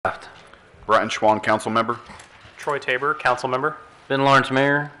Bratton Schwan, council member. Troy Tabor, council member. Ben Lawrence,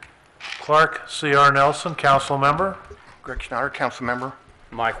 Mayor. Clark C.R. Nelson, council member. Greg Schneider, council member.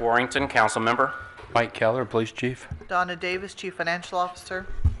 Mike Warrington, council member. Mike Keller, police chief. Donna Davis, chief financial officer.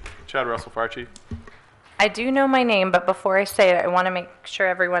 Chad Russell, fire chief. I do know my name, but before I say it, I want to make sure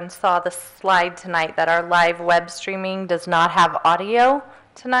everyone saw the slide tonight that our live web streaming does not have audio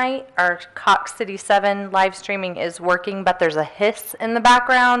tonight. Our Cox City 7 live streaming is working, but there's a hiss in the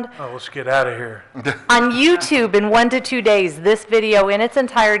background. Oh, let's get out of here. On YouTube, in 1 to 2 days, this video in its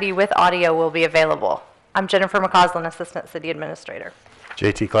entirety with audio will be available. I'm Jennifer McCausland, Assistant City Administrator.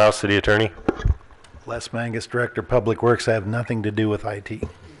 JT Klaus, city attorney. Les Mangus, director of public works. I have nothing to do with IT.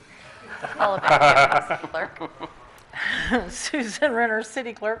 All of it, clerk. Susan Renner,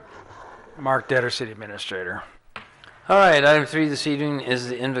 city clerk. Mark Detter, city administrator. All right, item 3 this evening is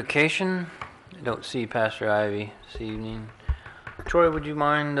the invocation. I don't see Pastor Ivy this evening. Troy, would you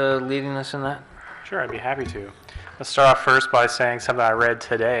mind leading us in that? Sure, I'd be happy to. Let's start off first by saying something I read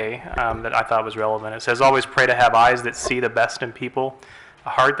today that I thought was relevant. It says, always pray to have eyes that see the best in people, a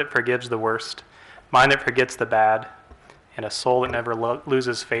heart that forgives the worst, mind that forgets the bad, and a soul that never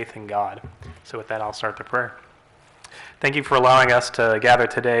loses faith in God. So with that, I'll start the prayer. Thank you for allowing us to gather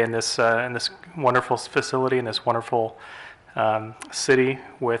today in this wonderful facility, in this wonderful city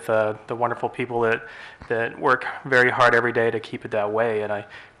with the wonderful people that work very hard every day to keep it that way. And I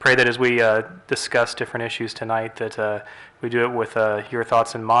pray that as we discuss different issues tonight, that we do it with your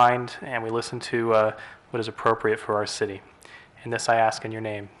thoughts in mind, and we listen to what is appropriate for our city. And this I ask in your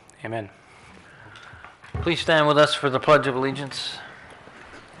name. Amen. Please stand with us for the Pledge of Allegiance.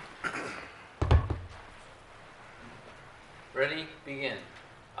 Ready? Begin.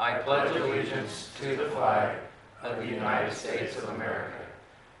 I pledge allegiance to the flag of the United States of America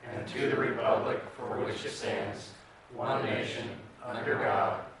and to the republic for which it stands, one nation, under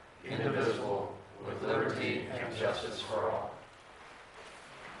God, indivisible, with liberty and justice for all.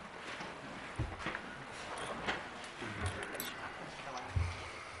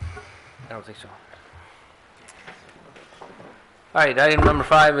 I don't think so. All right, item number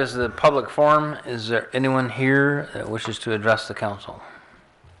 5 is the public forum. Is there anyone here that wishes to address the council?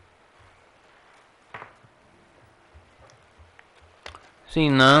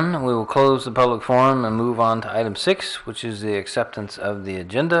 Seeing none, we will close the public forum and move on to item 6, which is the acceptance of the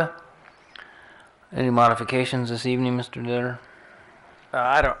agenda. Any modifications this evening, Mr. Ditter?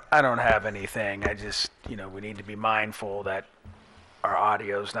 I don't have anything. I just, we need to be mindful that our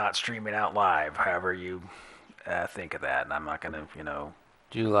audio's not streaming out live. However you think of that, and I'm not going to,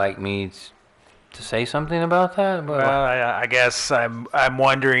 Do you like me to say something about that? Well, I guess I'm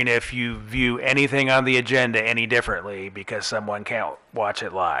wondering if you view anything on the agenda any differently because someone can't watch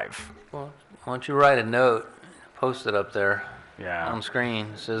it live. Well, why don't you write a note, post it up there on screen.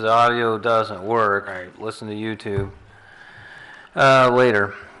 It says audio doesn't work. Right. Listen to YouTube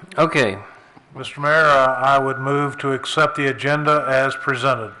later. Okay. Mr. Mayor, I would move to accept the agenda as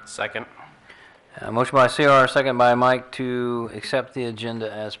presented. Second. Motion by CR, second by Mike to accept the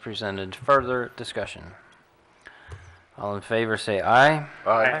agenda as presented. Further discussion. All in favor say aye.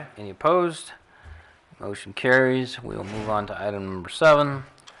 Aye. Any opposed? Motion carries. We'll move on to item number 7.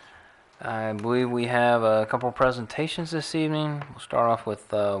 I believe we have a couple presentations this evening. We'll start off with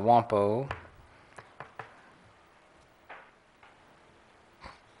WAMPO.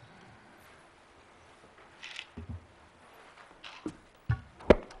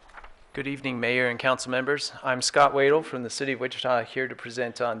 Good evening, Mayor and Council members. I'm Scott Wadle from the City of Wichita, here to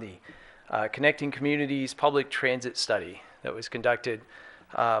present on the Connecting Communities Public Transit Study that was conducted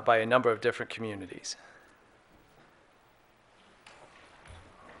by a number of different communities.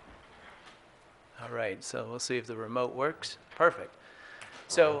 All right, so we'll see if the remote works. Perfect.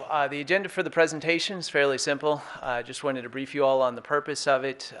 So the agenda for the presentation is fairly simple. I just wanted to brief you all on the purpose of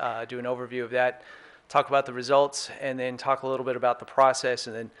it, do an overview of that, talk about the results, and then talk a little bit about the process,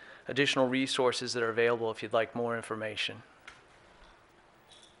 and then additional resources that are available if you'd like more information.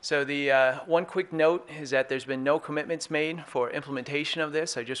 So the one quick note is that there's been no commitments made for implementation of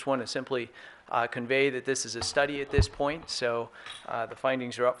this. I just want to simply convey that this is a study at this point, so the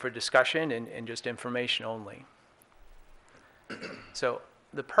findings are up for discussion and just information only. So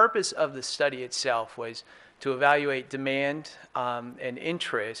the purpose of the study itself was to evaluate demand and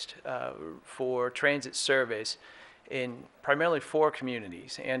interest for transit service in primarily 4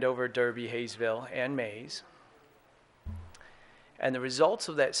 communities: Andover, Derby, Hayesville, and Mays. And the results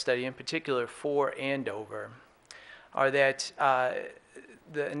of that study, in particular for Andover, are that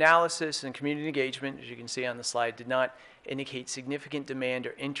the analysis and community engagement, as you can see on the slide, did not indicate significant demand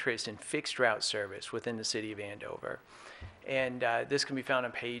or interest in fixed route service within the city of Andover. And this can be found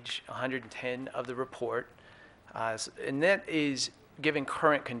on page 110 of the report. And that is given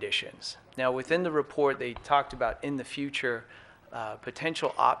current conditions. Now, within the report, they talked about in the future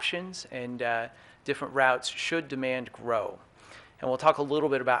potential options and different routes should demand grow. And we'll talk a little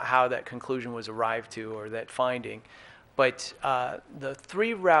bit about how that conclusion was arrived to, or that finding. But the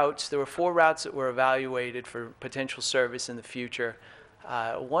 3 routes, there were 4 routes that were evaluated for potential service in the future.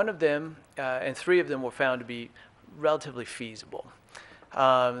 One of them, and 3 of them were found to be relatively feasible.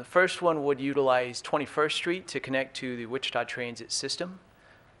 The first one would utilize 21st Street to connect to the Wichita transit system.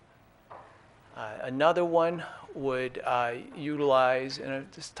 Another one would utilize, and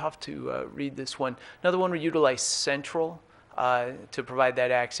it's tough to read this one, another one would utilize Central to provide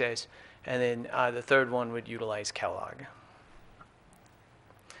that access, and then the third one would utilize Kellogg.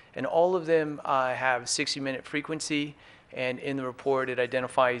 And all of them have 60-minute frequency, and in the report it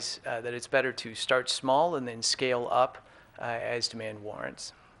identifies that it's better to start small and then scale up as demand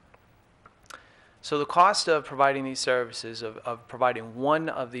warrants. So the cost of providing these services, of providing one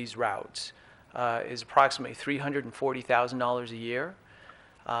of these routes, is approximately $340,000 a year.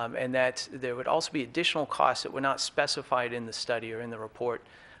 And that there would also be additional costs that were not specified in the study or in the report.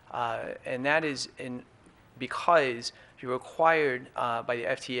 And that is because you're required by the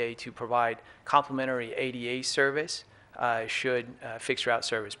FTA to provide complimentary ADA service should fixed route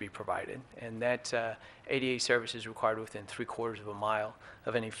service be provided. And that ADA service is required within 3/4 of a mile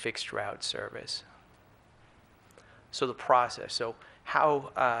of any fixed route service. So the process, so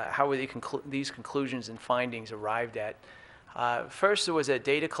how were these conclusions and findings arrived at? First, there was a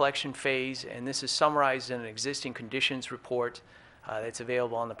data collection phase, and this is summarized in an existing conditions report that's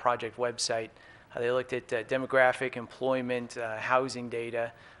available on the project website. They looked at demographic, employment, housing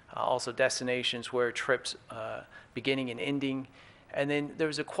data, also destinations where trips beginning and ending. And then there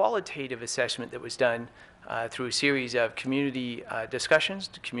was a qualitative assessment that was done through a series of community discussions,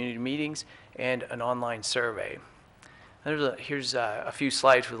 community meetings, and an online survey. Here's a few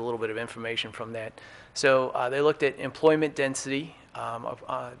slides with a little bit of information from that. So they looked at employment density.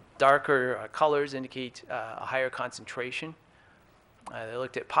 Darker colors indicate a higher concentration. They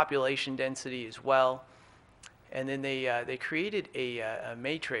looked at population density as well. And then they created a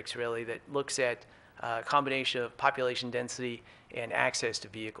matrix, really, that looks at a combination of population density and access to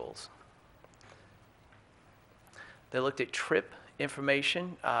vehicles. They looked at trip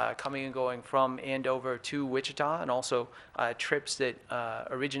information coming and going from Andover to Wichita, and also trips that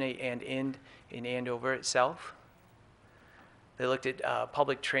originate and end in Andover itself. They looked at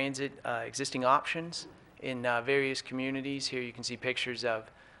public transit existing options in various communities. Here you can see pictures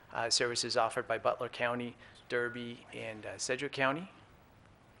of services offered by Butler County, Derby, and Sedgwick County.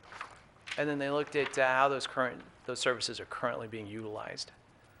 And then they looked at how those services are currently being utilized.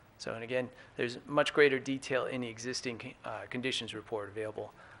 So, and again, there's much greater detail in the existing conditions report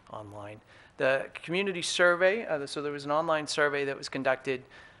available online. The community survey, so there was an online survey that was conducted.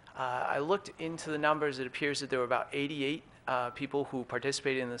 I looked into the numbers. It appears that there were about 88 people who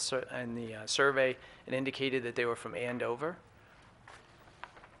participated in the survey and indicated that they were from Andover.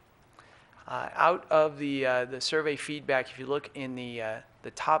 Out of the survey feedback, if you look in the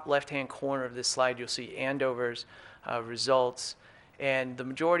top left-hand corner of this slide, you'll see Andover's results. And the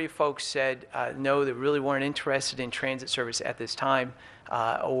majority of folks said no, they really weren't interested in transit service at this time,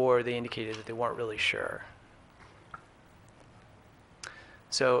 or they indicated that they weren't really sure.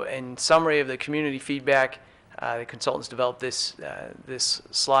 So in summary of the community feedback, the consultants developed this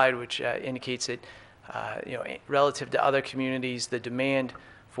slide, which indicates that relative to other communities, the demand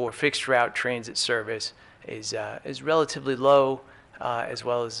for fixed route transit service is relatively low, as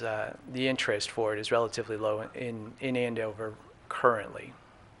well as the interest for it is relatively low in Andover currently.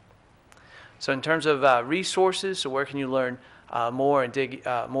 So in terms of resources, so where can you learn more and dig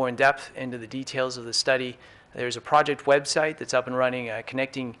more in depth into the details of the study? There's a project website that's up and running,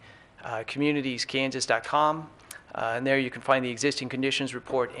 connectingcommunitieskansas.com, and there you can find the existing conditions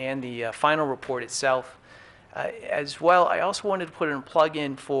report and the final report itself. As well, I also wanted to put in a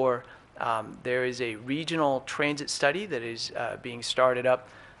plug-in for, there is a regional transit study that is being started up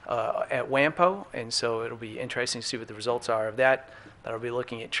at WAMPO, and so it'll be interesting to see what the results are of that. That'll be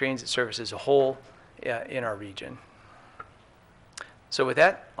looking at transit service as a whole in our region. So with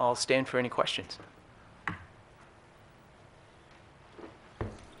that, I'll stand for any questions.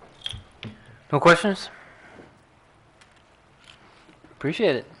 No questions?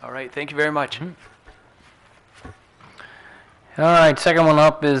 Appreciate it. All right, thank you very much. All right, second one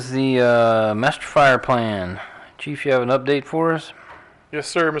up is the master fire plan. Chief, you have an update for us? Yes,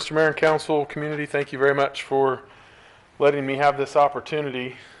 sir. Mr. Mayor and Council, community, thank you very much for letting me have this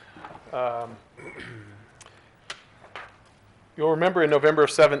opportunity. You'll remember in November of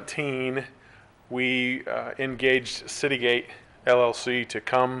 17, we engaged Citygate LLC to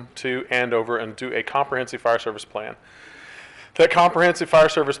come to Andover and do a comprehensive fire service plan. That comprehensive fire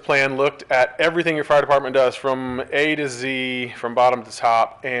service plan looked at everything your fire department does from A to Z, from bottom to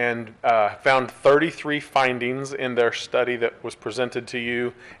top, and found 33 findings in their study that was presented to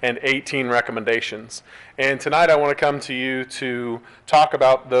you and 18 recommendations. And tonight I want to come to you to talk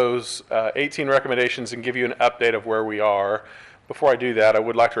about those 18 recommendations and give you an update of where we are. Before I do that, I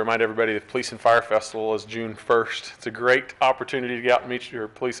would like to remind everybody that Police and Fire Festival is June 1st. It's a great opportunity to get out and meet your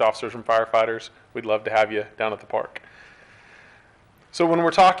police officers and firefighters. We'd love to have you down at the park. So when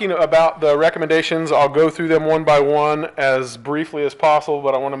we're talking about the recommendations, I'll go through them one by one as briefly as possible,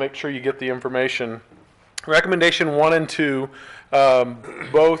 but I want to make sure you get the information. Recommendation 1 and 2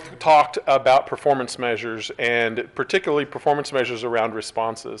 both talked about performance measures, and particularly performance measures around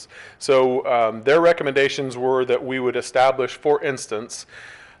responses. So their recommendations were that we would establish, for instance,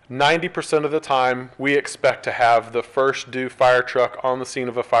 90% of the time we expect to have the first due fire truck on the scene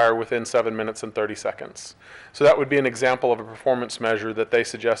of a fire within 7 minutes and 30 seconds. So that would be an example of a performance measure that they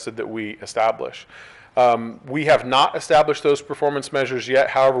suggested that we establish. We have not established those performance measures yet.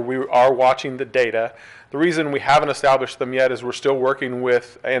 However, we are watching the data. The reason we haven't established them yet is we're still working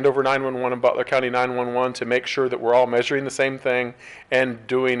with Andover 911 and Butler County 911 to make sure that we're all measuring the same thing and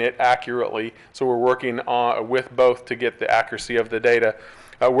doing it accurately. So we're working with both to get the accuracy of the data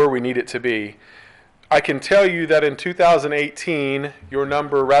where we need it to be. I can tell you that in 2018, your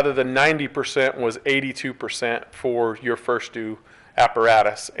number, rather than 90%, was 82% for your first due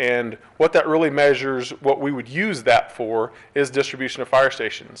apparatus. And what that really measures, what we would use that for, is distribution of fire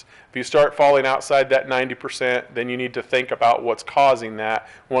stations. If you start falling outside that 90%, then you need to think about what's causing that.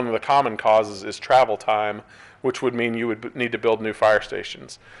 One of the common causes is travel time, which would mean you would need to build new fire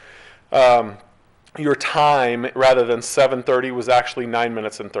stations. Your time, rather than 7:30, was actually 9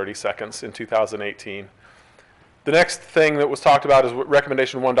 minutes and 30 seconds in 2018. The next thing that was talked about is what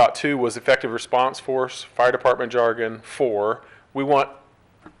recommendation 1.2 was effective response force, fire department jargon 4. We want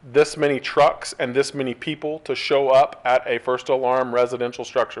this many trucks and this many people to show up at a first alarm residential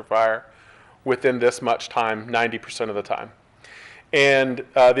structure fire within this much time, 90% of the time. And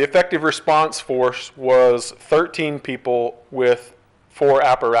the effective response force was 13 people with 4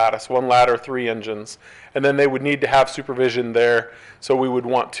 apparatus, 1 ladder, 3 engines, and then they would need to have supervision there, so we would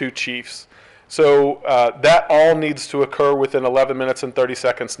want 2 chiefs. So that all needs to occur within 11 minutes and 30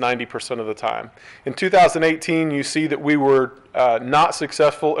 seconds, 90% of the time. In 2018, you see that we were not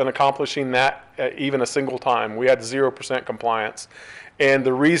successful in accomplishing that even a single time. We had 0% compliance. And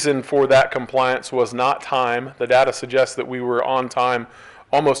the reason for that compliance was not time. The data suggests that we were on time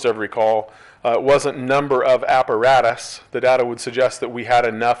almost every call. It wasn't number of apparatus. The data would suggest that we had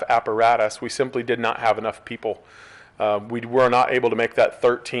enough apparatus. We simply did not have enough people. We were not able to make that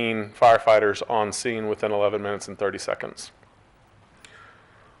 13 firefighters on scene within 11 minutes and 30 seconds.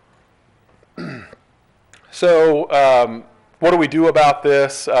 So what do we do about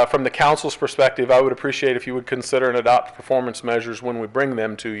this? From the council's perspective, I would appreciate if you would consider and adopt performance measures when we bring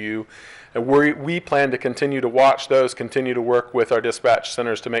them to you. And we plan to continue to watch those, continue to work with our dispatch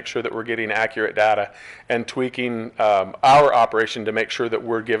centers to make sure that we're getting accurate data and tweaking our operation to make sure that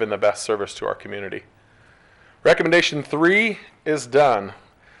we're giving the best service to our community. Recommendation 3 is done.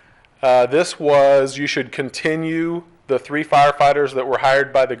 This was, you should continue the 3 firefighters that were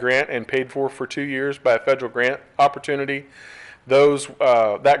hired by the grant and paid for 2 years by a federal grant opportunity.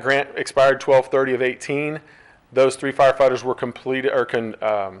 That grant expired 12/30 of 18. Those 3 firefighters were completed or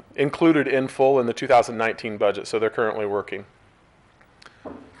included in full in the 2019 budget, so they're currently working.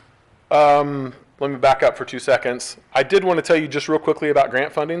 Let me back up for 2 seconds. I did want to tell you just real quickly about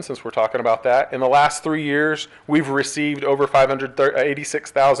grant funding, since we're talking about that. In the last 3 years, we've received over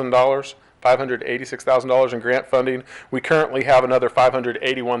 $586,000 in grant funding. We currently have another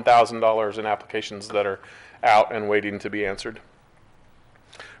 $581,000 in applications that are out and waiting to be answered.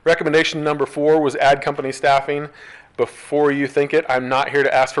 Recommendation number 4 was add company staffing. Before you think it, I'm not here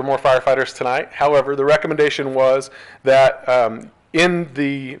to ask for more firefighters tonight. However, the recommendation was that in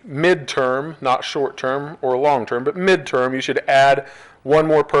the midterm, not short term or long term, but midterm, you should add 1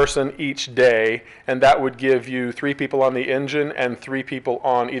 more person each day, and that would give you 3 people on the engine and 3 people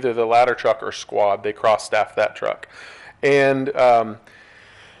on either the ladder truck or squad. They cross-staff that truck. And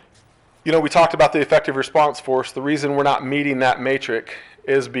we talked about the effective response force. The reason we're not meeting that matrix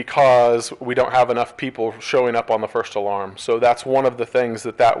is because we don't have enough people showing up on the first alarm. So that's one of the things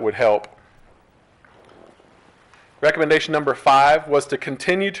that would help. Recommendation number 5 was to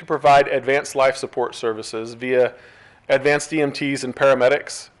continue to provide advanced life support services via advanced EMTs and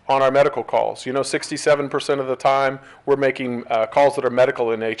paramedics on our medical calls. 67% of the time we're making calls that are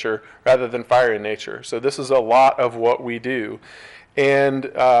medical in nature rather than fire in nature. So this is a lot of what we do. And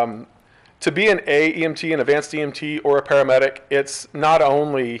to be an AEMT, an advanced EMT, or a paramedic, it's not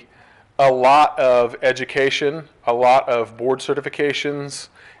only a lot of education, a lot of board certifications,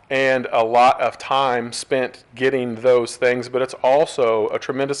 and a lot of time spent getting those things, but it's also a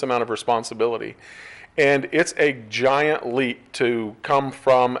tremendous amount of responsibility. And it's a giant leap to come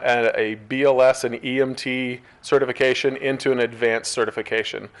from a BLS and EMT certification into an advanced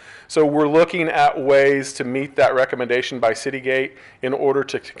certification. So we're looking at ways to meet that recommendation by Citygate in order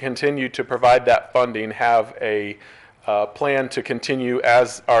to continue to provide that funding, have a plan to continue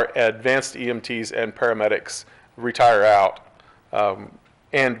as our advanced EMTs and paramedics retire out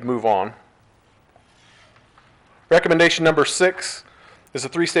and move on. Recommendation number 6 is a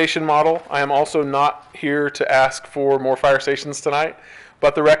 3-station model. I am also not here to ask for more fire stations tonight,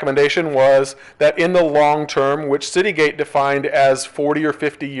 but the recommendation was that in the long term, which Citygate defined as 40 or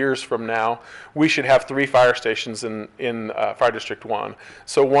 50 years from now, we should have 3 fire stations in Fire District 1.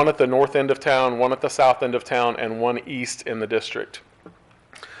 So one at the north end of town, one at the south end of town, and one east in the district.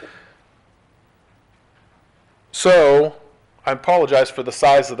 So I apologize for the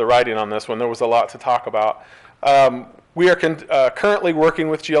size of the writing on this one. There was a lot to talk about. We are currently working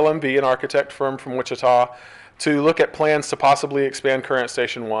with GLMV, an architect firm from Wichita, to look at plans to possibly expand current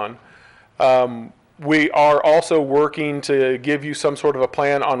Station 1. We are also working to give you some sort of a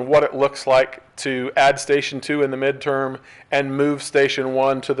plan on what it looks like to add Station 2 in the midterm and move Station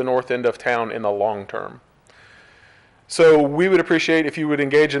 1 to the north end of town in the long term. So we would appreciate if you would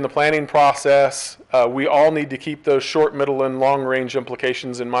engage in the planning process. We all need to keep those short, middle, and long range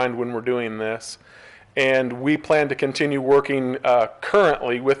implications in mind when we're doing this. And we plan to continue working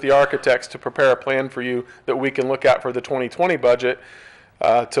currently with the architects to prepare a plan for you that we can look at for the 2020 budget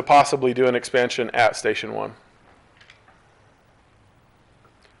to possibly do an expansion at Station 1.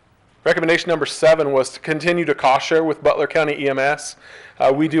 Recommendation number 7 was to continue to cost share with Butler County EMS.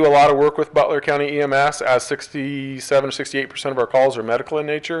 We do a lot of work with Butler County EMS, as 67 or 68% of our calls are medical in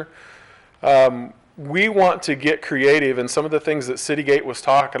nature. We want to get creative, and some of the things that Citygate was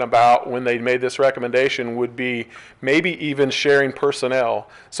talking about when they made this recommendation would be maybe even sharing personnel.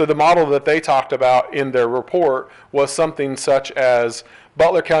 So the model that they talked about in their report was something such as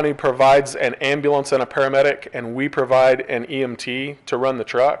Butler County provides an ambulance and a paramedic, and we provide an EMT to run the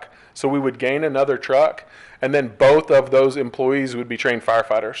truck. So we would gain another truck, and then both of those employees would be trained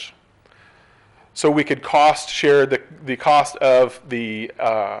firefighters. So we could cost share the cost of the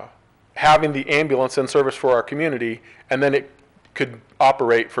having the ambulance in service for our community, and then it could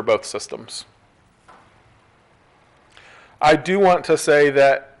operate for both systems. I do want to say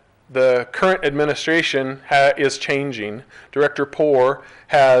that the current administration is changing. Director Poore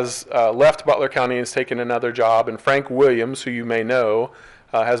has left Butler County and has taken another job, and Frank Williams, who you may know,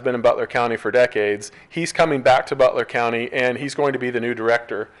 has been in Butler County for decades. He's coming back to Butler County, and he's going to be the new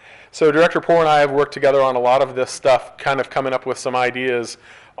director. So Director Poore and I have worked together on a lot of this stuff, kind of coming up with some ideas.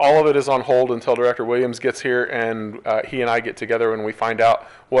 All of it is on hold until Director Williams gets here, and he and I get together and we find out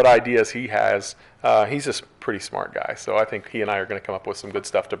what ideas he has. He's a pretty smart guy, so I think he and I are going to come up with some good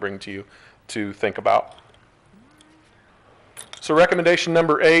stuff to bring to you to think about. So recommendation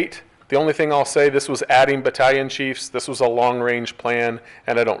number 8, the only thing I'll say, this was adding battalion chiefs. This was a long-range plan,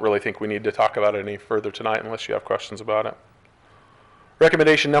 and I don't really think we need to talk about it any further tonight unless you have questions about it.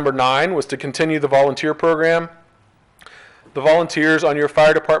 Recommendation number 9 was to continue the volunteer program. The volunteers on your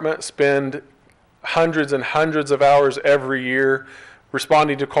fire department spend hundreds and hundreds of hours every year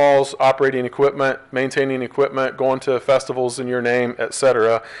responding to calls, operating equipment, maintaining equipment, going to festivals in your name,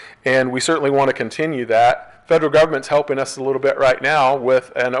 etc. And we certainly want to continue that. Federal government's helping us a little bit right now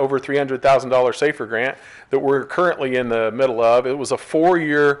with an over $300,000 SAFER grant that we're currently in the middle of. It was a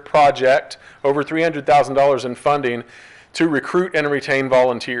 4-year project, over $300,000 in funding to recruit and retain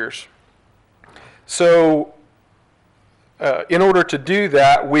volunteers. So in order to do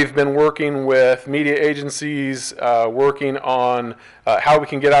that, we've been working with media agencies, working on how we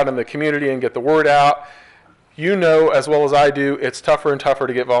can get out in the community and get the word out. You know as well as I do, it's tougher and tougher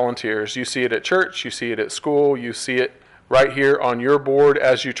to get volunteers. You see it at church, you see it at school, you see it right here on your board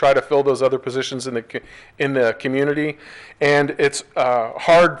as you try to fill those other positions in the community. And it's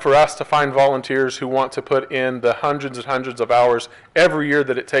hard for us to find volunteers who want to put in the hundreds and hundreds of hours every year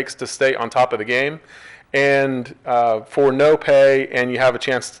that it takes to stay on top of the game. And for no pay, and you have a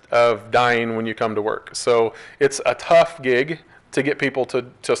chance of dying when you come to work. So it's a tough gig to get people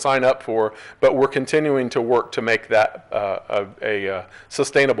to sign up for, but we're continuing to work to make that a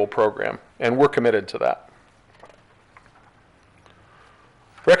sustainable program, and we're committed to that.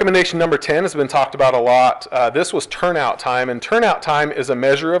 Recommendation number 10 has been talked about a lot. This was turnout time, and turnout time is a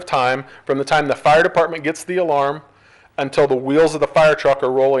measure of time from the time the fire department gets the alarm until the wheels of the fire truck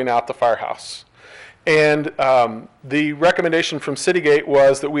are rolling out the firehouse. And the recommendation from Citygate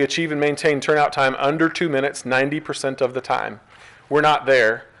was that we achieve and maintain turnout time under 2 minutes 90% of the time. We're not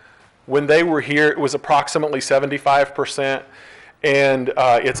there. When they were here, it was approximately 75%, and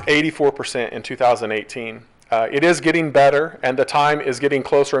it's 84% in 2018. It is getting better, and the time is getting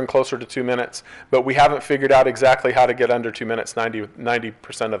closer and closer to 2 minutes, but we haven't figured out exactly how to get under 2 minutes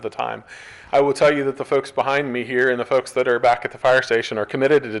 90% of the time. I will tell you that the folks behind me here and the folks that are back at the fire station are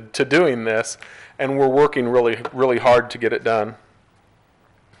committed to doing this, and we're working really, really hard to get it done.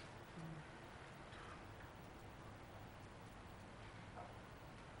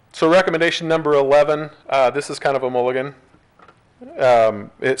 So recommendation number 11, this is kind of a mulligan.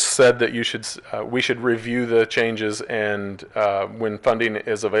 It said that we should review the changes and when funding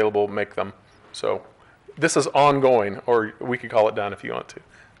is available, make them. So this is ongoing, or we could call it done if you want to.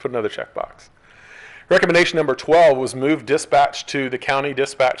 Put another checkbox. Recommendation number 12 was move dispatch to the county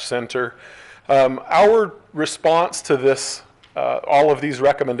dispatch center. Our response to this, all of these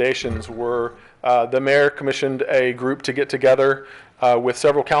recommendations were the mayor commissioned a group to get together with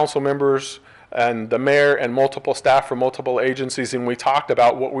several council members and the mayor and multiple staff from multiple agencies, and we talked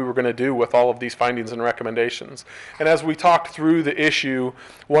about what we were going to do with all of these findings and recommendations. And as we talked through the issue,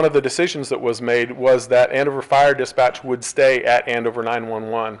 one of the decisions that was made was that Andover Fire Dispatch would stay at Andover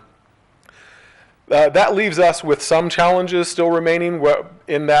 911. That leaves us with some challenges still remaining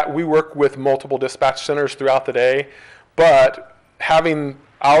in that we work with multiple dispatch centers throughout the day, but having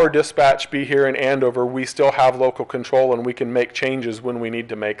our dispatch be here in Andover, we still have local control and we can make changes when we need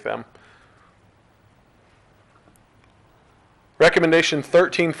to make them. Recommendation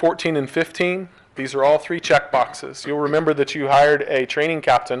 13, 14, and 15, these are all 3 check boxes. You'll remember that you hired a training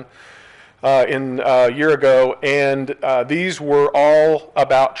captain a year ago, and these were all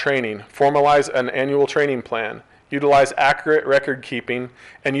about training. Formalize an annual training plan, utilize accurate record keeping,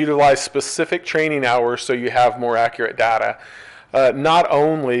 and utilize specific training hours so you have more accurate data. Not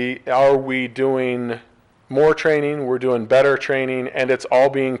only are we doing more training, we're doing better training, and it's all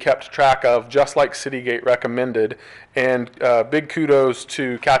being kept track of just like Citygate recommended. And big kudos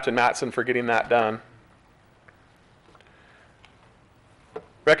to Captain Matson for getting that done.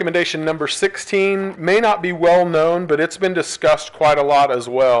 Recommendation number 16 may not be well known, but it's been discussed quite a lot as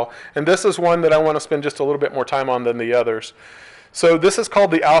well. And this is one that I want to spend just a little bit more time on than the others. So this is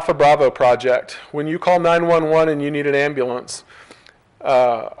called the Alpha Bravo Project. When you call 911 and you need an ambulance,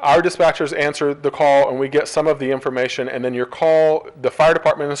 our dispatchers answer the call and we get some of the information, and then your call, the fire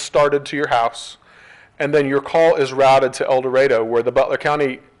department is started to your house, and then your call is routed to El Dorado where the Butler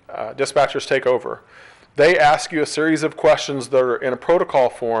County dispatchers take over. They ask you a series of questions that are in a protocol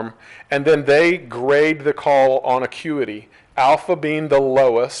form, and then they grade the call on acuity. Alpha being the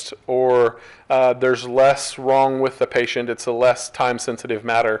lowest, or there's less wrong with the patient, it's a less time-sensitive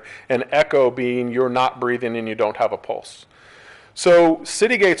matter, and echo being you're not breathing and you don't have a pulse. So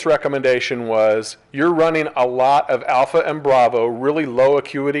Citygate's recommendation was you're running a lot of Alpha and Bravo, really low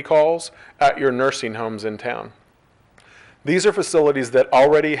acuity calls at your nursing homes in town. These are facilities that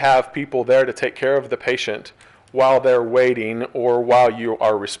already have people there to take care of the patient while they're waiting or while you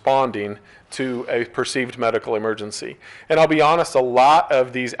are responding to a perceived medical emergency. And I'll be honest, a lot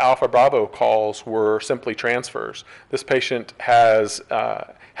of these Alpha Bravo calls were simply transfers. This patient has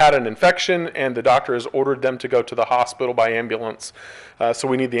had an infection and the doctor has ordered them to go to the hospital by ambulance, so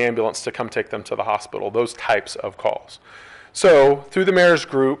we need the ambulance to come take them to the hospital, those types of calls. So through the mayor's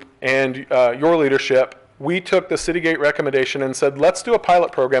group and your leadership, we took the Citygate recommendation and said, let's do a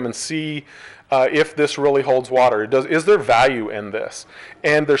pilot program and see if this really holds water. Is there value in this?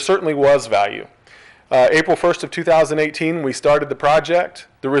 And there certainly was value. April 1st of 2018, we started the project.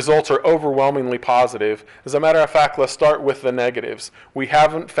 The results are overwhelmingly positive. As a matter of fact, let's start with the negatives. We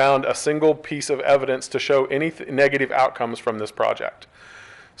haven't found a single piece of evidence to show any negative outcomes from this project.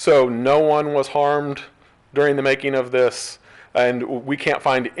 So no one was harmed during the making of this, and we can't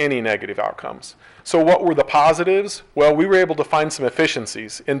find any negative outcomes. So what were the positives? Well, we were able to find some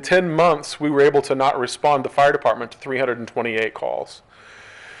efficiencies. In 10 months, we were able to not respond the fire department to 328 calls.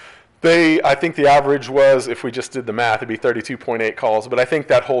 I think the average was, if we just did the math, it'd be 32.8 calls, but I think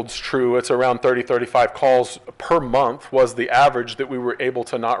that holds true. It's around 30, 35 calls per month was the average that we were able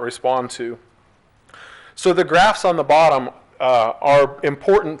to not respond to. So the graphs on the bottom are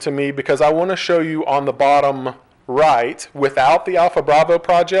important to me because I want to show you on the bottom right, without the Alpha Bravo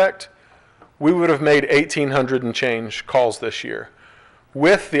project, we would have made 1,800 and change calls this year.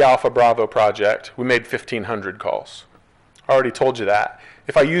 With the Alpha Bravo project, we made 1,500 calls. I already told you that.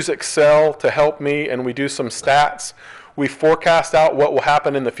 if I use Excel to help me and we do some stats, we forecast out what will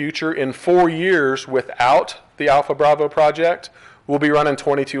happen in the future. In 4 years without the Alpha Bravo project, we'll be running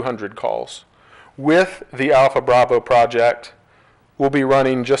 2,200 calls. With the Alpha Bravo project, we'll be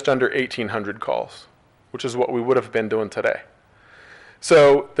running just under 1,800 calls, which is what we would have been doing today.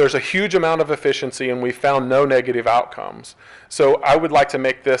 So there's a huge amount of efficiency, and we found no negative outcomes. So I would like to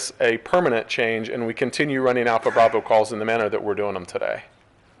make this a permanent change, and we continue running Alpha Bravo calls in the manner that we're doing them today.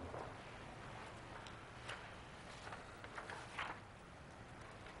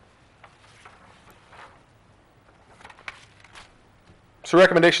 So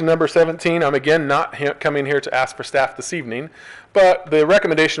recommendation number 17, I'm again not coming here to ask for staff this evening, but the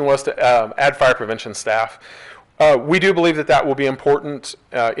recommendation was to add fire prevention staff. We do believe that that will be important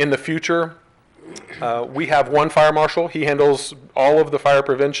in the future. We have one fire marshal. He handles all of the fire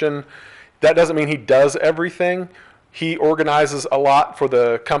prevention. That doesn't mean he does everything. He organizes a lot for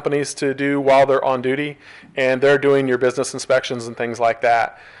the companies to do while they're on duty, and they're doing your business inspections and things like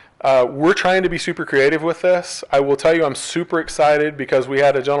that. We're trying to be super creative with this. I will tell you I'm super excited because we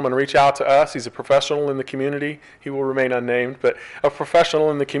had a gentleman reach out to us. He's a professional in the community. He will remain unnamed, but a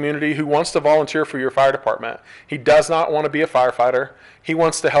professional in the community who wants to volunteer for your fire department. He does not want to be a firefighter. He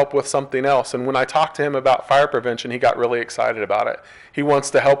wants to help with something else. And when I talked to him about fire prevention, he got really excited about it. He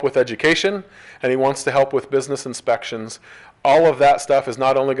wants to help with education, and he wants to help with business inspections. All of that stuff is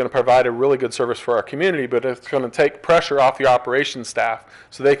not only going to provide a really good service for our community, but it's going to take pressure off the operations staff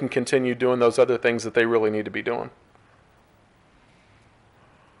so they can continue doing those other things that they really need to be doing.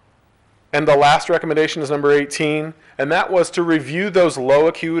 And the last recommendation is number 18, and that was to review those low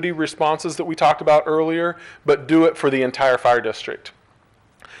acuity responses that we talked about earlier, but do it for the entire fire district.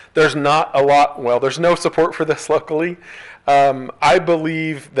 There's not a lot, well, there's no support for this locally. I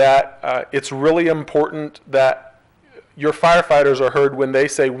believe that it's really important that your firefighters are heard when they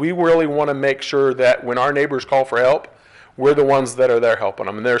say, we really want to make sure that when our neighbors call for help, we're the ones that are there helping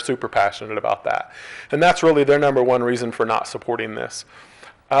them, and they're super passionate about that. And that's really their number one reason for not supporting this.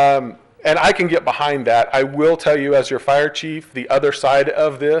 And I can get behind that. I will tell you as your fire chief, the other side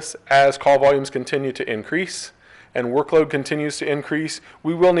of this, as call volumes continue to increase and workload continues to increase,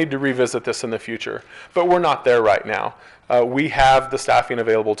 we will need to revisit this in the future. But we're not there right now. We have the staffing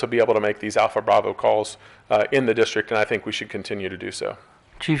available to be able to make these Alpha Bravo calls in the district, and I think we should continue to do so.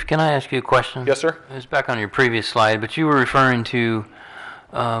 Chief, can I ask you a question? Yes, sir. It was back on your previous slide, but you were referring to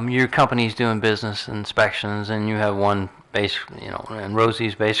your company's doing business inspections, and you have one basically, and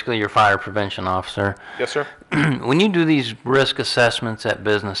Rosie's basically your fire prevention officer. Yes, sir. When you do these risk assessments at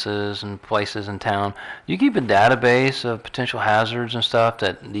businesses and places in town, do you keep a database of potential hazards and stuff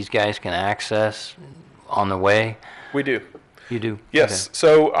that these guys can access on the way? We do. You do? Yes. Okay.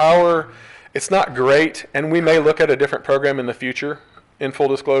 So it's not great, and we may look at a different program in the future, in full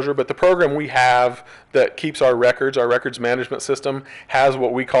disclosure, but the program we have that keeps our records management system, has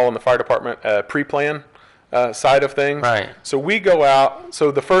what we call in the fire department a pre-plan side of things. Right. So we go out, so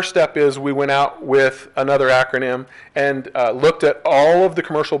the first step is we went out with another acronym and looked at all of the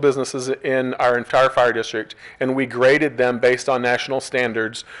commercial businesses in our entire fire district, and we graded them based on national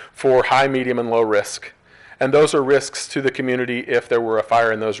standards for high, medium, and low risk. And those are risks to the community if there were a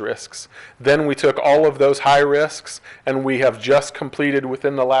fire in those risks. Then we took all of those high risks, and we have just completed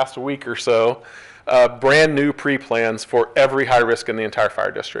within the last week or so brand new pre-plans for every high risk in the entire fire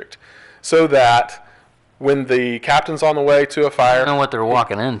district. So that when the captain's on the way to a fire... You know what they're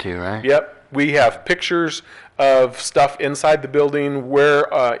walking into, right? Yep. We have pictures of stuff inside the building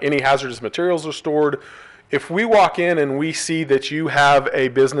where any hazardous materials are stored. If we walk in and we see that you have a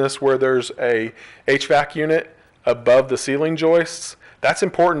business where there's a HVAC unit above the ceiling joists, that's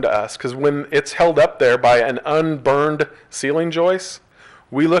important to us because when it's held up there by an unburned ceiling joist,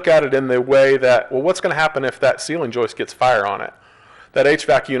 we look at it in the way that, well, what's going to happen if that ceiling joist gets fire on it? That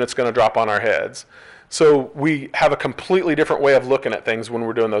HVAC unit's going to drop on our heads. So we have a completely different way of looking at things when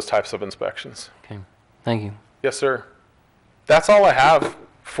we're doing those types of inspections. Okay. Thank you. Yes, sir. That's all I have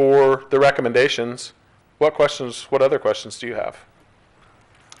for the recommendations. What other questions do you have?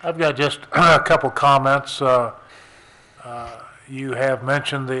 I've got just a couple comments. You have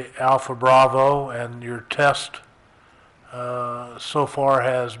mentioned the Alpha Bravo, and your test so far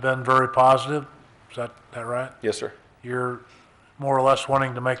has been very positive. Is that right? Yes, sir. You're more or less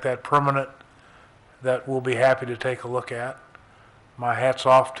wanting to make that permanent, that we'll be happy to take a look at. My hat's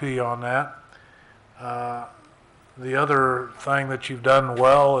off to you on that. The other thing that you've done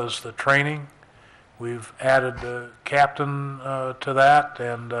well is the training. We've added the captain to that,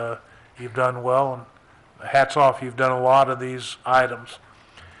 and you've done well. And hats off, you've done a lot of these items.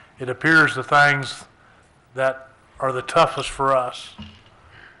 It appears the things that are the toughest for us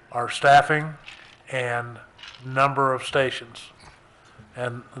our staffing and number of stations.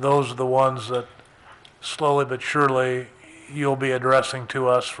 And those are the ones that slowly but surely you'll be addressing to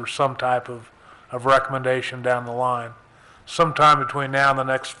us for some type of recommendation down the line, sometime between now and the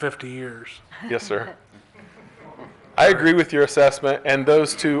next 50 years. Yes, sir. I agree with your assessment, and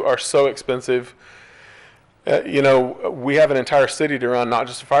those two are so expensive. You know, we have an entire city to run, not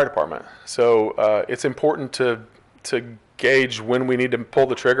just a fire department. So it's important to gauge when we need to pull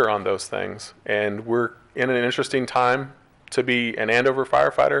the trigger on those things. And we're in an interesting time to be an Andover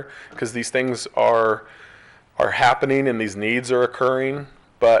firefighter, because these things are happening and these needs are occurring.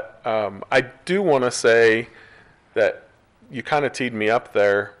 But I do want to say that you kind of teed me up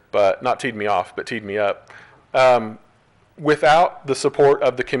there, but not teed me off, but teed me up. Without the support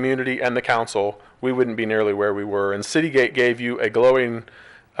of the community and the council, we wouldn't be nearly where we were. And Citygate gave you a glowing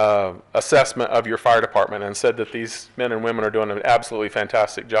assessment of your fire department and said that these men and women are doing an absolutely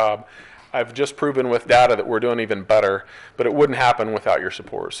fantastic job. I've just proven with data that we're doing even better, but it wouldn't happen without your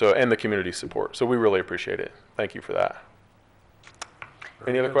support, and the community support. So we really appreciate it. Thank you for that.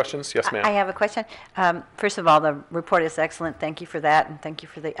 Any other questions? Yes, ma'am. I have a question. First of all, the report is excellent. Thank you for that, and thank you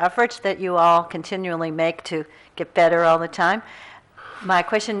for the efforts that you all continually make to get better all the time. My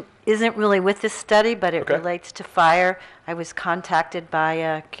question isn't really with this study, but it relates to fire. I was contacted by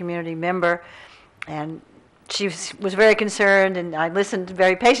a community member, and she was very concerned, and I listened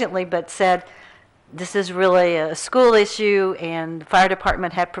very patiently, but said, this is really a school issue, and the fire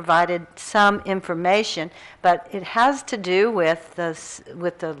department had provided some information, but it has to do with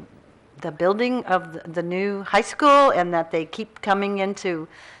the building of the new high school, and that they keep coming into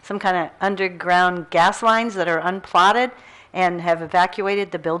some kind of underground gas lines that are unplotted and have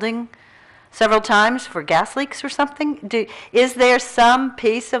evacuated the building several times for gas leaks or something. Is there some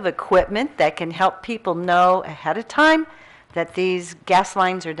piece of equipment that can help people know ahead of time that these gas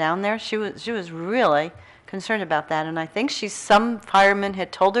lines are down there? She was really concerned about that, and I think some firemen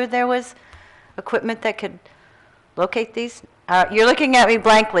had told her there was equipment that could locate these. You're looking at me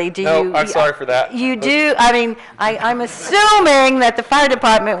blankly. I'm sorry for that. You do? I mean, I'm assuming that the fire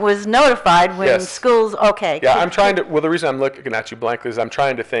department was notified when schools. Okay. Yeah, I'm trying to. Well, the reason I'm looking at you blankly is I'm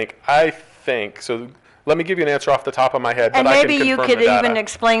trying to think. So. Let me give you an answer off the top of my head. And but maybe I can you confirm could the data. even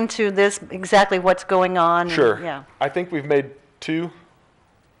explain to this exactly what's going on. Sure. Yeah. I think we've made 2.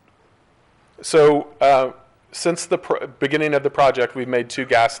 So since the beginning of the project, we've made 2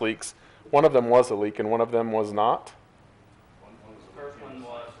 gas leaks. One of them was a leak, and one of them was not. The first one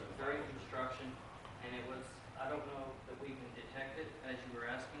was during construction, and it was, I don't know that we can detect it, as you were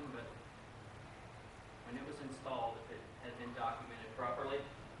asking, but when it was installed, if it had been documented properly,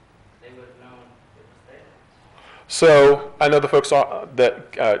 they would have known it was there. So I know the folks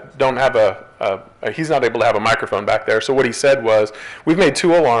that don't have he's not able to have a microphone back there. So what he said was, we've made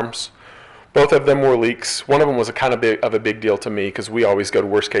 2 alarms. Both of them were leaks. One of them was a big deal to me, because we always go to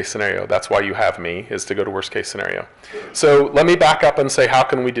worst case scenario. That's why you have me, is to go to worst case scenario. So let me back up and say, how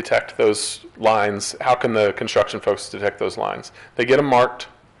can we detect those lines? How can the construction folks detect those lines? They get them marked.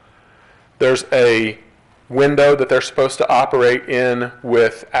 There's a window that they're supposed to operate in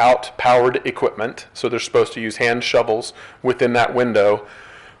without powered equipment. So they're supposed to use hand shovels within that window.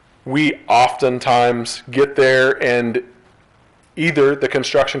 We oftentimes get there, and either the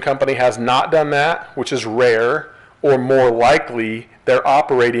construction company has not done that, which is rare, or more likely they're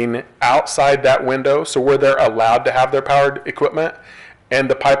operating outside that window, so where they're allowed to have their powered equipment, and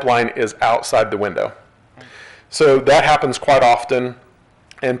the pipeline is outside the window. So that happens quite often,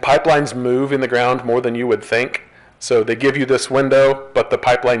 and pipelines move in the ground more than you would think. So they give you this window, but the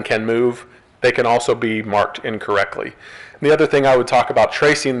pipeline can move. They can also be marked incorrectly. And the other thing I would talk about,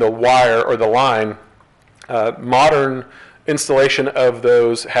 tracing the wire or the line, modern installation of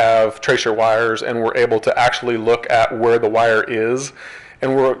those have tracer wires, and we're able to actually look at where the wire is,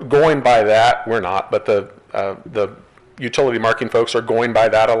 and we're going by that. We're not, but the utility marking folks are going by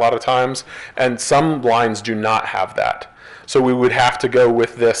that a lot of times, and some lines do not have that. So we would have to go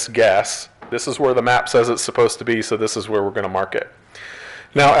with this guess. This is where the map says it's supposed to be, so this is where we're going to mark it.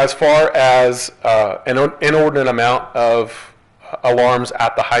 Now, as far as an inordinate amount of alarms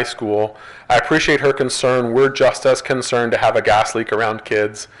at the high school, I appreciate her concern. We're just as concerned to have a gas leak around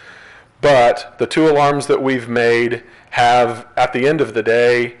kids. But the 2 alarms that we've made have, at the end of the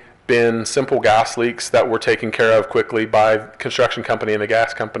day, been simple gas leaks that were taken care of quickly by the construction company and the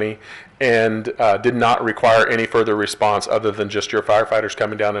gas company, and did not require any further response other than just your firefighters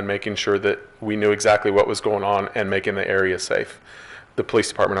coming down and making sure that we knew exactly what was going on and making the area safe. The police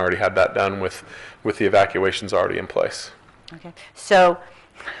department already had that done with the evacuations already in place. Okay. So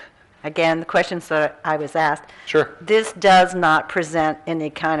again, the questions that I was asked. Sure. This does not present any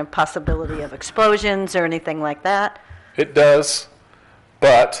kind of possibility of explosions or anything like that? It does,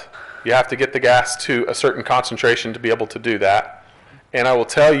 but you have to get the gas to a certain concentration to be able to do that. And I will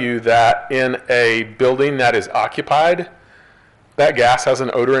tell you that in a building that is occupied, that gas has an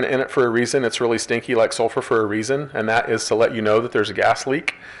odorant in it for a reason. It's really stinky like sulfur for a reason, and that is to let you know that there's a gas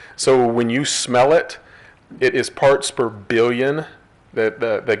leak. So when you smell it, it is parts per billion,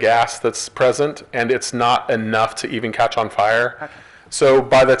 the gas that's present, and it's not enough to even catch on fire. Okay. So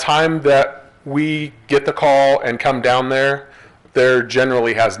by the time that we get the call and come down there, there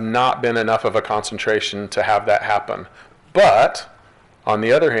generally has not been enough of a concentration to have that happen. But on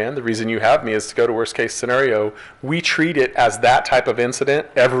the other hand, the reason you have me is to go to worst case scenario. We treat it as that type of incident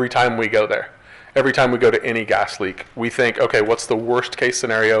every time we go there. Every time we go to any gas leak, we think, okay, what's the worst case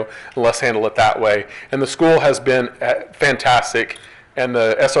scenario? Let's handle it that way. And the school has been fantastic, and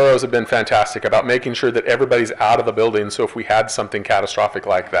the SROs have been fantastic about making sure that everybody's out of the building, so if we had something catastrophic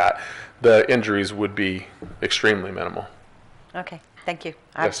like that, the injuries would be extremely minimal. Okay, thank you.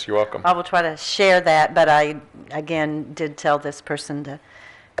 Yes, you're welcome. I will try to share that, but I, again, did tell this person to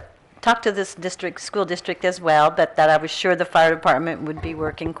talk to this school district as well, but that I was sure the fire department would be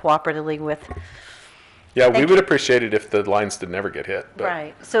working cooperatively with. Yeah, we would appreciate it if the lines did never get hit. But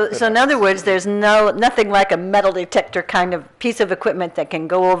right. So in other words, there's nothing like a metal detector kind of piece of equipment that can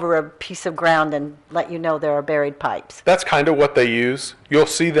go over a piece of ground and let you know there are buried pipes. That's kind of what they use. You'll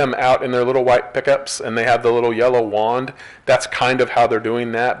see them out in their little white pickups, and they have the little yellow wand. That's kind of how they're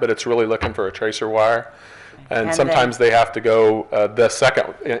doing that, but it's really looking for a tracer wire. And sometimes they have to go, the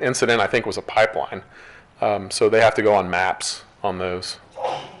second incident, I think, was a pipeline. So they have to go on maps on those.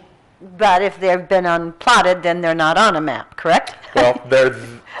 But if they've been unplotted, then they're not on a map, correct? Well,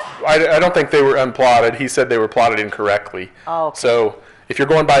 I don't think they were unplotted. He said they were plotted incorrectly. Oh, okay. So if you're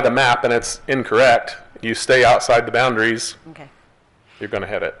going by the map and it's incorrect, you stay outside the boundaries, okay. You're going to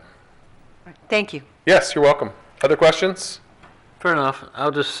hit it. Thank you. Yes, you're welcome. Other questions? Fair enough. I'll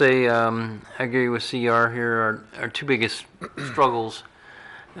just say I agree with CR here. Our two biggest struggles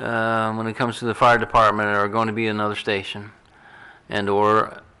when it comes to the fire department are going to be another station and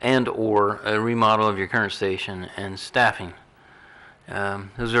or a remodel of your current station and staffing.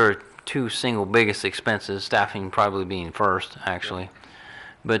 Those are two single biggest expenses, staffing probably being first, actually.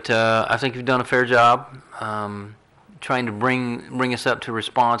 But I think you've done a fair job trying to bring us up to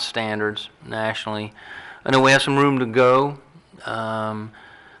response standards nationally. I know we have some room to go,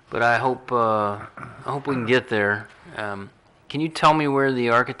 but I hope we can get there. Can you tell me where the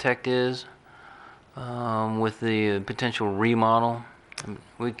architect is with the potential remodel?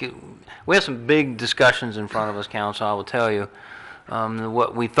 We have some big discussions in front of us, Council, I will tell you.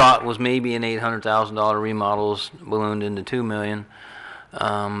 What we thought was maybe an $800,000 remodel is ballooned into $2 million.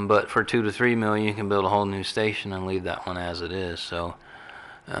 But for $2 to $3 million, you can build a whole new station and leave that one as it is. So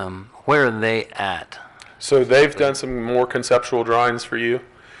where are they at? So they've done some more conceptual drawings for you.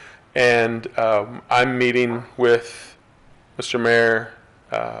 And I'm meeting with Mr. Mayor,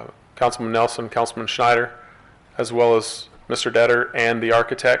 Councilman Nelson, Councilman Schneider, as well as Mr. Detter and the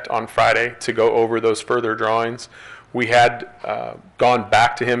architect on Friday to go over those further drawings. We had gone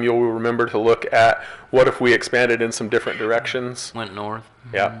back to him, you'll remember, to look at what if we expanded in some different directions. Went north.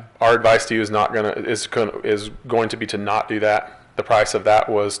 Yeah. Our advice to you is going to be to not do that. The price of that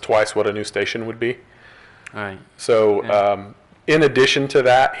was twice what a new station would be. All right. So in addition to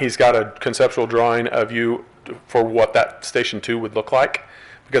that, he's got a conceptual drawing of you for what that Station 2 would look like.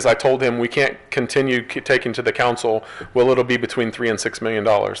 Because I told him we can't continue taking to the council, well, it'll be between $3 and $6 million.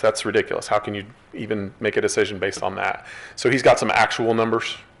 That's ridiculous. How can you even make a decision based on that? So he's got some actual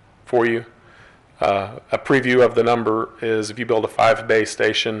numbers for you. A preview of the number is if you build a 5-bay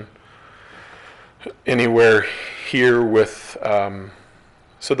station anywhere here with,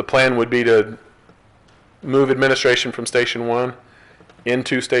 so the plan would be to move administration from Station 1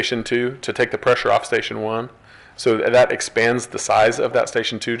 into Station 2 to take the pressure off Station 1. So that expands the size of that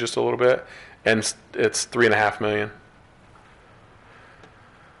Station 2 just a little bit, and it's $3.5 million.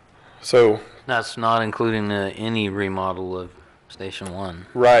 So that's not including any remodel of Station 1.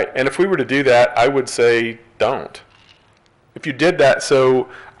 Right, and if we were to do that, I would say don't. If you did that, so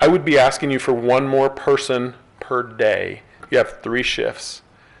I would be asking you for one more person per day. You have 3 shifts,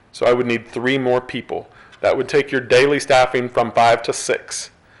 so I would need 3 more people. That would take your daily staffing from 5 to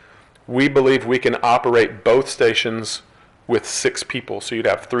 6. We believe we can operate both stations with 6 people. So you'd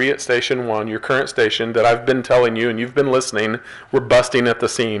have 3 at Station 1, your current station that I've been telling you and you've been listening, we're busting at the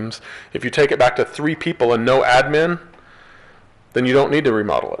seams. If you take it back to 3 people and no admin, then you don't need to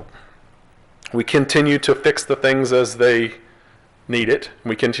remodel it. We continue to fix the things as they need it.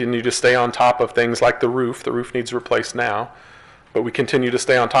 We continue to stay on top of things like the roof. The roof needs replaced now, but we continue to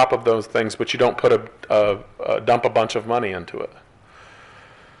stay on top of those things, but you don't put dump a bunch of money into it.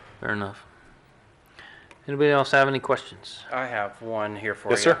 Fair enough. Anybody else have any questions? I have one here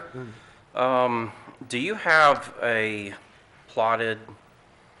for Yes, you. sir. Do you have a plotted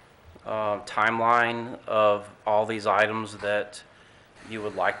timeline of all these items that you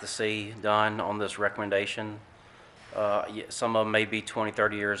would like to see done on this recommendation? Some of them may be 20,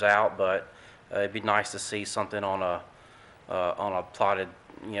 30 years out, but it'd be nice to see something on a plotted,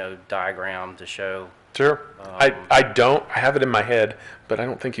 diagram to show. Sure. I have it in my head, but I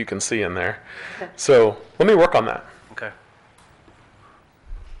don't think you can see in there. So let me work on that. Okay.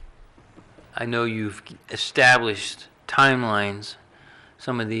 I know you've established timelines.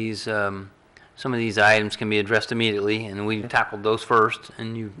 Some of these items can be addressed immediately, and we've tackled those first,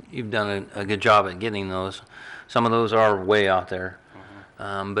 and you've done a good job at getting those. Some of those are way out there,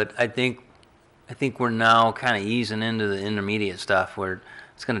 but I think we're now kind of easing into the intermediate stuff where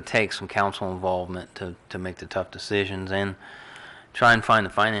it's going to take some council involvement to make the tough decisions and try and find the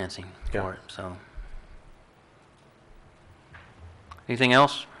financing for it. So, anything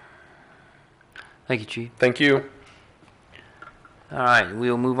else? Thank you, Chief. Thank you. All right,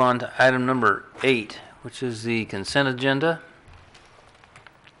 we'll move on to item number 8, which is the consent agenda.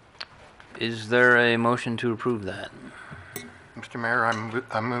 Is there a motion to approve that? Mr. Mayor,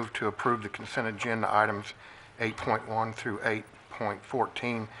 I move to approve the consent agenda items 8.1 through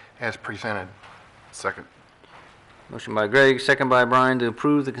 8.14 as presented. Second. Motion by Greg, second by Brian to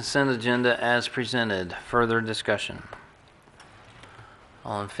approve the consent agenda as presented. Further discussion?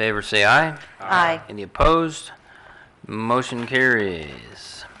 All in favor say aye. Aye. Any opposed? Motion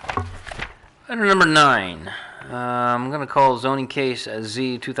carries. Item number 9. I'm going to call zoning case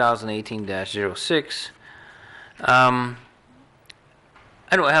Z 2018-06. I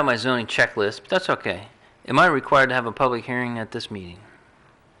don't have my zoning checklist, but that's okay. Am I required to have a public hearing at this meeting?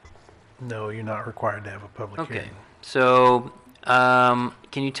 No, you're not required to have a public Okay. hearing. So,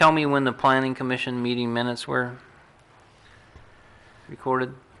 can you tell me when the Planning Commission meeting minutes were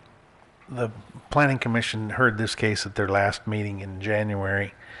recorded? The Planning Commission heard this case at their last meeting in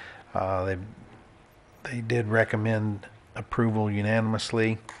January. They did recommend approval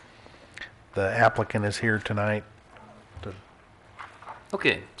unanimously. The applicant is here tonight.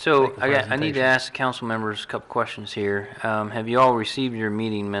 Okay, so Make a I need to presentation. ask council members a couple questions here. Have you all received your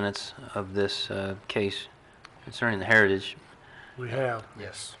meeting minutes of this case concerning the heritage? We have.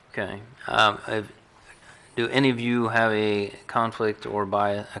 Yes. Okay. Do any of you have a conflict or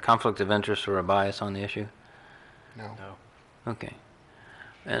a conflict of interest or a bias on the issue? No. Okay.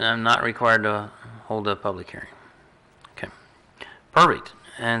 And I'm not required to hold a public hearing. Okay. Perfect.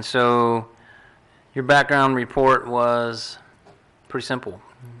 And so your background report was pretty simple,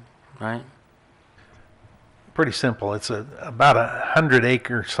 right? Pretty simple. It's about a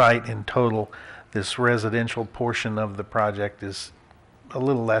 100-acre site in total. This residential portion of the project is a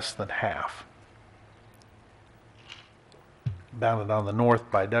little less than half. Bounded on the north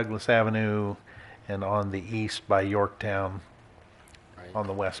by Douglas Avenue and on the east by Yorktown, on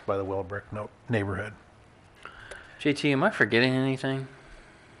the west by the Wellbrook neighborhood. JT, am I forgetting anything?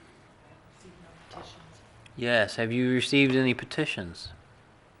 Yes. Have you received any petitions?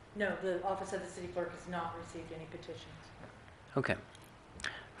 No, the Office of the City Clerk has not received any petitions. Okay.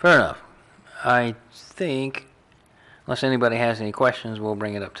 Fair enough. I think, unless anybody has any questions, we'll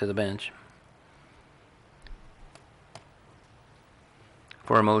bring it up to the bench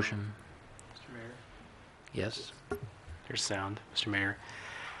for a motion. Mr. Mayor, Yes. there's sound. Mr. Mayor,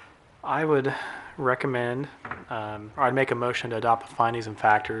 I would recommend, or I'd make a motion to adopt the findings and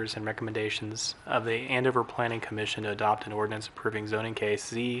factors and recommendations of the Andover Planning Commission to adopt an ordinance approving zoning case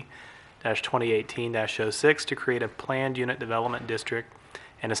Z-2018-06 to create a planned unit development district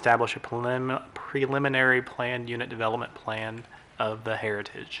and establish a preliminary planned unit development plan of the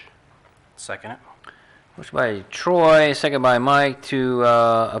heritage. Second it. Motion by Troy, second by Mike to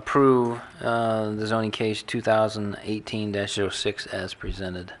approve the zoning case 2018-06 as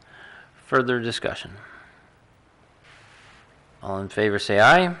presented. Further discussion? All in favor say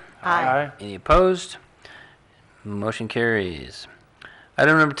aye. Aye. Any opposed? Motion carries.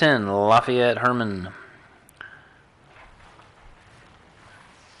 Item number 10, Lafayette Herman.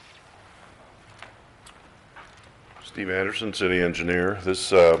 Steve Anderson, city engineer.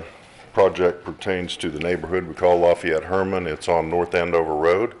 This project pertains to the neighborhood we call Lafayette Herman. It's on North Andover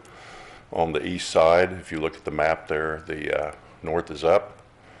Road on the east side. If you look at the map there, the north is up.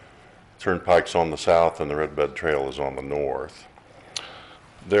 Turnpike's on the south and the Red Bed Trail is on the north.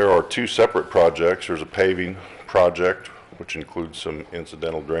 There are two separate projects. There's a paving project which includes some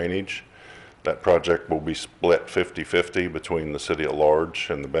incidental drainage. That project will be split 50-50 between the city at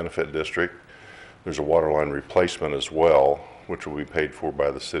large and the benefit district. There's a water line replacement as well, which will be paid for by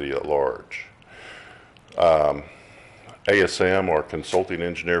the city at large. ASM, our consulting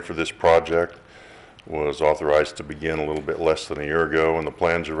engineer for this project, was authorized to begin a little bit less than a year ago, and the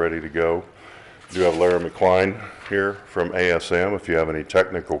plans are ready to go. We do have Larry McCline here from ASM if you have any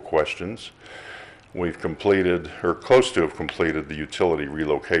technical questions. We've completed, or close to have completed, the utility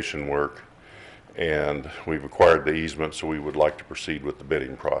relocation work, and we've acquired the easement, so we would like to proceed with the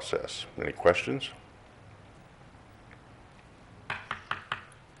bidding process. Any questions?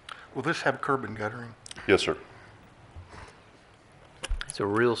 Will this have curb and guttering? Yes, sir. It's a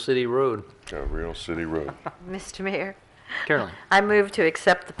real city road. A real city road. Mr. Mayor, Carolyn. I move to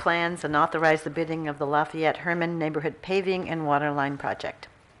accept the plans and authorize the bidding of the Lafayette-Herman Neighborhood Paving and Waterline Project.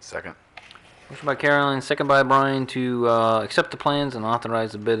 Second. Motion by Carolyn, second by Brian to accept the plans and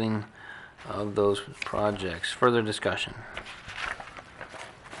authorize the bidding of those projects. Further discussion?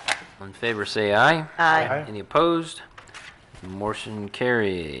 All in favor say aye. Aye. Any opposed? Motion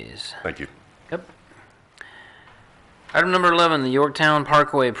carries. Thank you. Yep. Item number 11, the Yorktown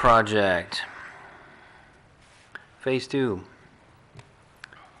Parkway Project. Phase 2.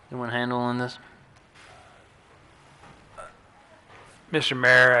 Anyone handling this? Mr.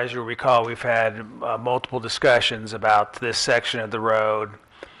 Mayor, as you'll recall, we've had multiple discussions about this section of the road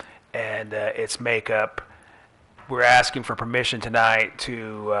and its makeup. We're asking for permission tonight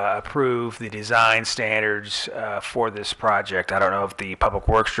to approve the design standards for this project. I don't know if the Public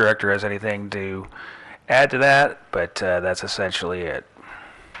Works Director has anything to add to that, but that's essentially it.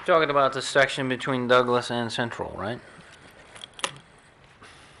 Talking about the section between Douglas and Central, right?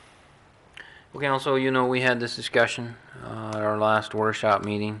 Okay, also, you know, we had this discussion at our last workshop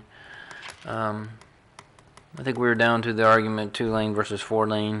meeting. I think we were down to the argument 2-lane versus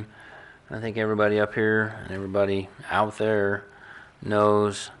 4-lane. I think everybody up here and everybody out there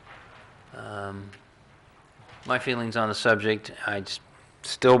knows my feelings on the subject. I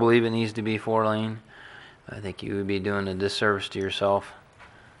still believe it needs to be 4-lane. I think you would be doing a disservice to yourself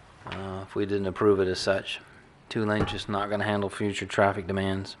if we didn't approve it as such. 2-lane's just not going to handle future traffic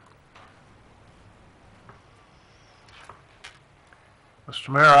demands. Mr.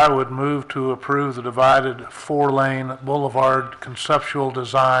 Mayor, I would move to approve the divided 4-lane boulevard conceptual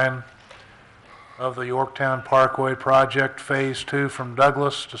design of the Yorktown Parkway Project Phase 2 from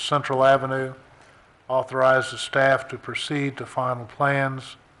Douglas to Central Avenue. Authorize the staff to proceed to final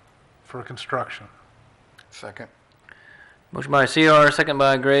plans for construction. Second. Motion by CR, second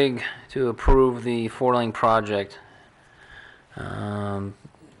by Greg to approve the 4-lane project.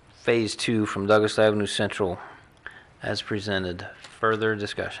 Phase 2 from Douglas Avenue Central as presented. Further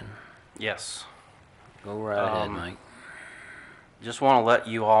discussion? Yes. Go right ahead, Mike. Just want to let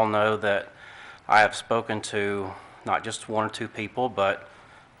you all know that I have spoken to not just 1 or 2 people, but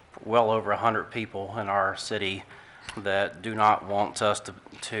well over 100 people in our city that do not want us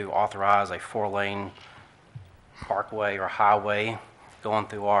to authorize a 4-lane parkway or highway going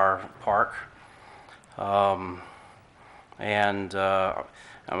through our park. And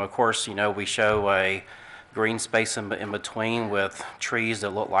of course, you know, we show a green space in between with trees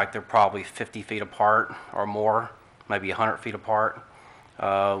that look like they're probably 50 feet apart or more, maybe 100 feet apart,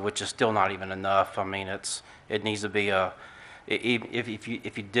 which is still not even enough. I mean, it needs to be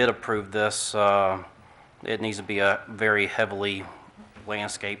if you did approve this, it needs to be a very heavily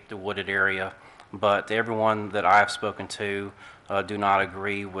landscaped, wooded area. But everyone that I have spoken to do not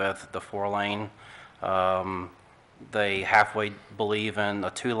agree with the 4-lane. They halfway believe in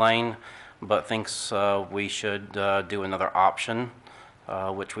a 2-lane, but thinks we should do another option,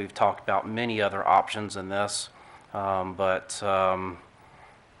 which we've talked about many other options in this, but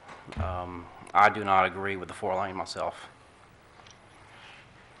I do not agree with the 4-lane myself.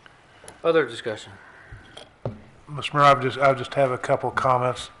 Other discussion? Mr. Mayor, I just have a couple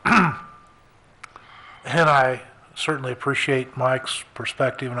comments. And I certainly appreciate Mike's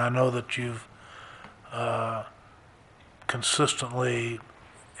perspective, and I know that you've consistently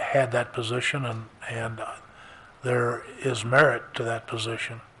had that position, and there is merit to that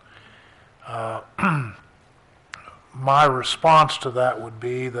position. My response to that would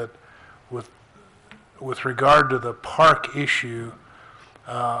be that with regard to the park issue,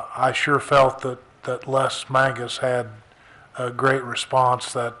 I sure felt that Les Mangus had a great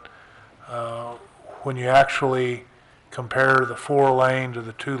response that when you actually compare the 4-lane to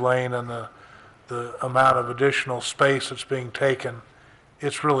the 2-lane and the amount of additional space that's being taken,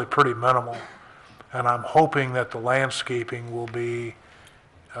 it's really pretty minimal. And I'm hoping that the landscaping will be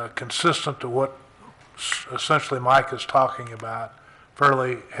consistent to what essentially Mike is talking about,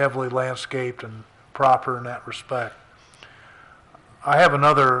 fairly heavily landscaped and proper in that respect. I have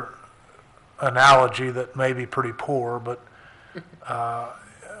another analogy that may be pretty poor, but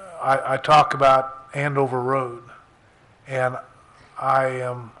I talk about Andover Road, and I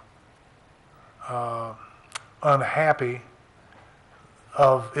am unhappy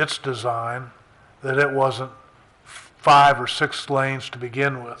of its design, that it wasn't 5 or 6 lanes to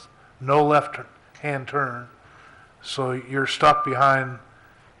begin with, no left-hand turn, so you're stuck behind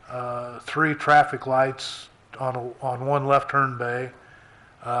 3 traffic lights on one left turn bay.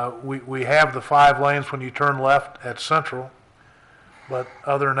 We have the 5 lanes when you turn left at Central, but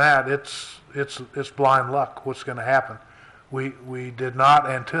other than that, it's blind luck what's going to happen. We did not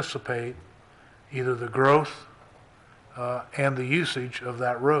anticipate either the growth and the usage of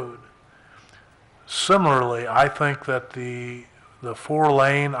that road. Similarly, I think that the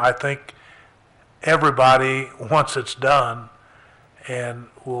 4-lane, I think everybody, once it's done and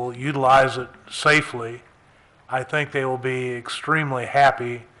will utilize it safely, I think they will be extremely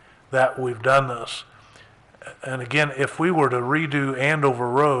happy that we've done this. And again, if we were to redo Andover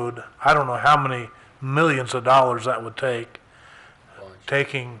Road, I don't know how many millions of dollars that would take.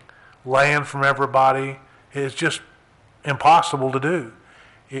 Taking land from everybody is just impossible to do.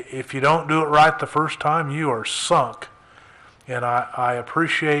 If you don't do it right the first time, you are sunk. And I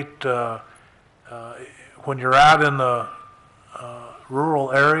appreciate when you're out in the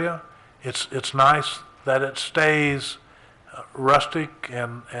rural area, it's nice that it stays rustic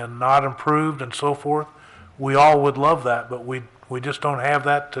and not improved and so forth. We all would love that, but we just don't have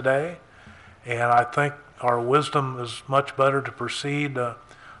that today. And I think our wisdom is much better to proceed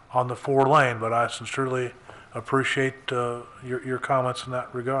on the 4-lane, but I sincerely appreciate your comments in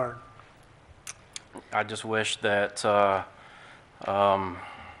that regard. I just wish that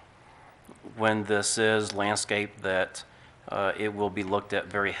when this is landscape, that it will be looked at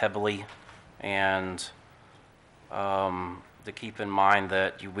very heavily, and to keep in mind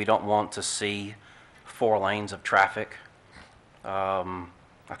that we don't want to see 4 lanes of traffic.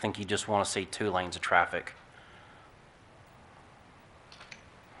 I think you just want to see 2 lanes of traffic.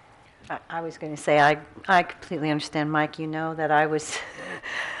 I was going to say, I completely understand, Mike. You know that I was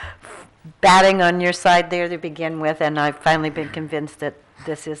batting on your side there to begin with, and I've finally been convinced that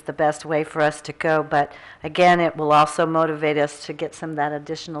this is the best way for us to go. But again, it will also motivate us to get some of that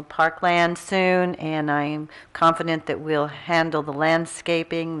additional parkland soon, and I'm confident that we'll handle the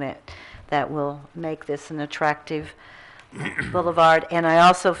landscaping that will make this an attractive boulevard. And I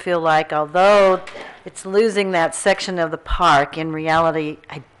also feel like, although it's losing that section of the park, in reality,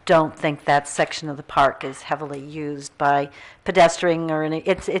 I don't think that section of the park is heavily used by pedestrian or any.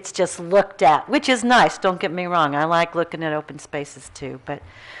 It's just looked at, which is nice. Don't get me wrong. I like looking at open spaces too, but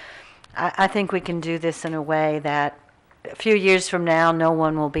I think we can do this in a way that a few years from now, no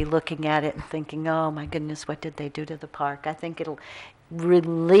one will be looking at it and thinking, "Oh my goodness, what did they do to the park?" I think it'll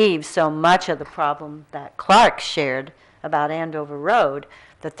relieve so much of the problem that Clark shared about Andover Road,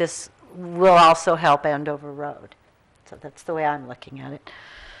 that this will also help Andover Road. So that's the way I'm looking at it.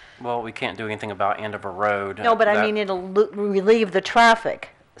 Well, we can't do anything about Andover Road. No, but I mean, it'll relieve the traffic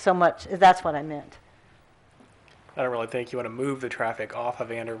so much. That's what I meant. I don't really think you want to move the traffic off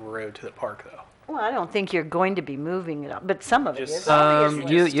of Andover Road to the park, though. Well, I don't think you're going to be moving it up, but some of it is. Yeah.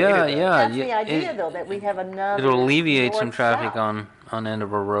 That's the idea, though, that we have another. It'll alleviate some north-south. traffic on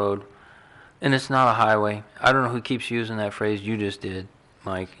Andover Road. And it's not a highway. I don't know who keeps using that phrase. You just did,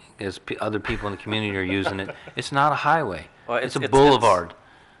 Mike, as other people in the community are using it. It's not a highway. Well, it's a boulevard.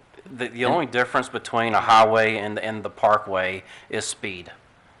 The only difference between a highway and the parkway is speed.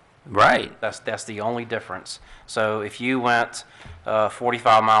 Right. That's the only difference. So if you went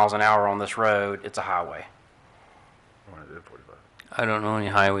 45 miles an hour on this road, it's a highway. I don't know any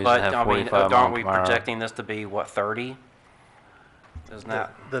highways But that have I mean, 45 miles aren't we per hour. projecting this to be, what, 30? Isn't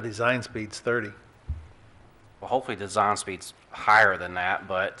that? The design speed's 30. Well, hopefully design speed's higher than that,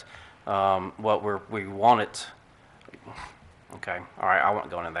 but what we want it. Okay, all right, I won't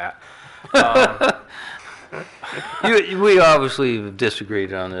go into that. We obviously have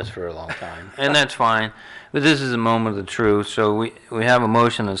disagreed on this for a long time, and that's fine. But this is a moment of the truth, so we have a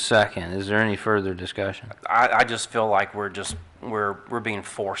motion and a second. Is there any further discussion? I just feel like we're being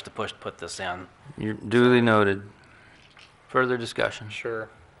forced to put this in. You're duly noted. Further discussion? Sure.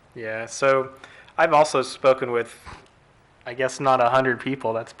 Yeah, so I've also spoken with, I guess, not 100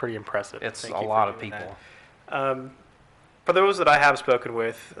 people. That's pretty impressive. It's Thank a you for lot of doing people. that. For those that I have spoken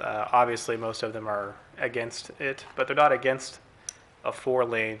with, obviously most of them are against it, but they're not against a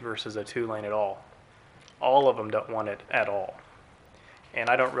 4-lane versus a 2-lane at all. All of them don't want it at all. And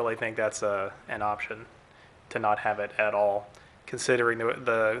I don't really think that's an option to not have it at all, considering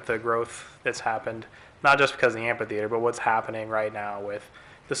the growth that's happened, not just because of the amphitheater, but what's happening right now with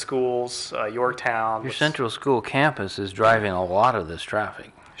the schools, Yorktown. Your central school campus is driving a lot of this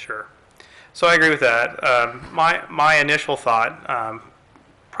traffic. Sure. So I agree with that. My initial thought,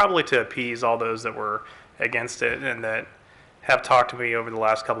 probably to appease all those that were against it and that have talked to me over the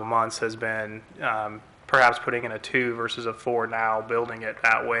last couple of months, has been perhaps putting in a 2 versus a 4 now, building it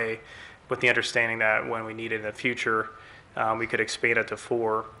that way, with the understanding that when we need it in the future, we could expand it to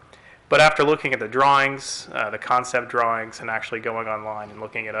 4. But after looking at the drawings, the concept drawings, and actually going online and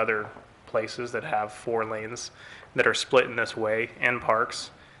looking at other places that have 4 lanes that are split in this way in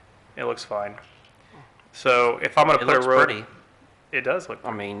parks, it looks fine. So if I'm going to put a road, pretty. It does look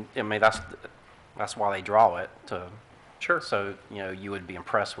I mean that's why they draw it to. Sure. So you would be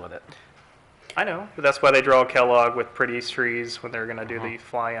impressed with it. I know, but that's why they draw Kellogg with pretty trees when they're going to do the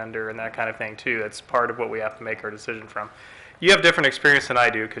fly under and that kind of thing too. That's part of what we have to make our decision from. You have different experience than I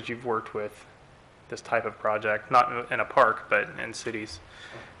do because you've worked with this type of project, not in a park, but in cities.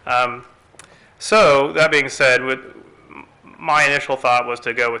 So that being said, my initial thought was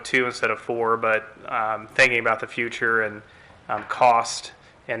to go with 2 instead of 4, but thinking about the future and cost,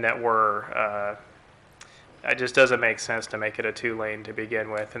 and that it just doesn't make sense to make it a 2-lane to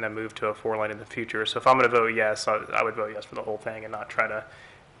begin with and then move to a 4-lane in the future. So if I'm going to vote yes, I would vote yes for the whole thing and not try to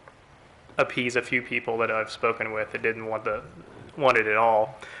appease a few people that I've spoken with that didn't want it at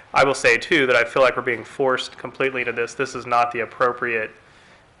all. I will say too that I feel like we're being forced completely into this. This is not the appropriate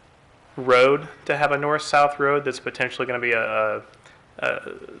road to have a north-south road that's potentially going to be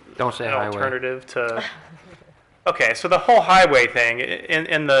Don't say an highway. alternative to. Okay, so the whole highway thing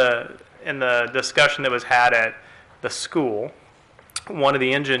in the discussion that was had at the school, one of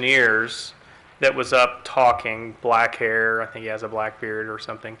the engineers that was up talking, black hair, I think he has a black beard or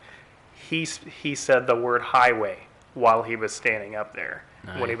something, he said the word highway while he was standing up there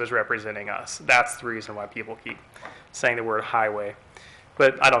when he was representing us. That's the reason why people keep saying the word highway.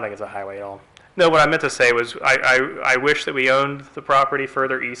 But I don't think it's a highway at all. No, what I meant to say was I wish that we owned the property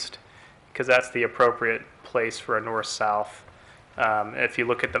further east, because that's the appropriate place for a north-south. If you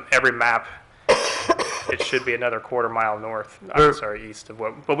look at every map, it should be another quarter mile north. I'm sorry, east of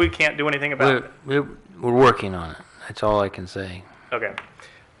what. But we can't do anything about it. We're working on it. That's all I can say. Okay.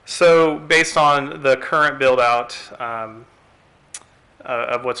 So based on the current build-out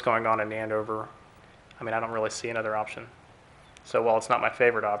of what's going on in Andover, I mean, I don't really see another option. So while it's not my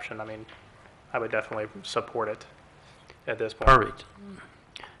favorite option, I mean, I would definitely support it at this point. Perfect.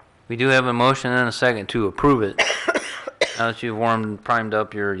 We do have a motion and a second to approve it. Now that you've primed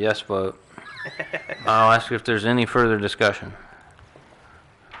up your yes vote, I'll ask if there's any further discussion.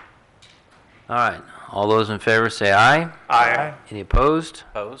 All right. All those in favor say aye. Aye. Any opposed?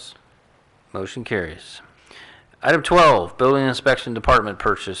 Opposed? Motion carries. Item 12, Building Inspection Department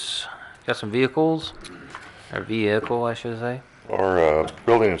purchase. Got some vehicles, or vehicle, I should say. Our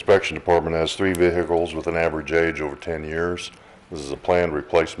building inspection department has 3 vehicles with an average age over 10 years. This is a planned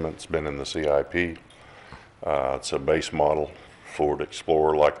replacement. It's been in the CIP. It's a base model Ford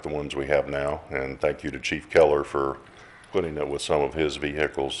Explorer like the ones we have now. And thank you to Chief Keller for putting it with some of his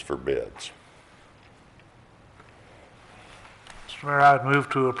vehicles for bids. Mr. Mayor, I'd move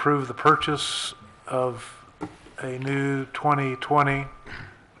to approve the purchase of a new 2020,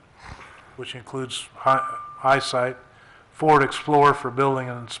 which includes eyesight, Ford Explorer for building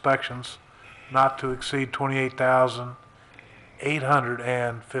and inspections, not to exceed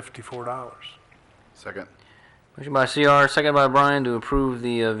 $28,854. Second. Motion by CR, second by Brian to approve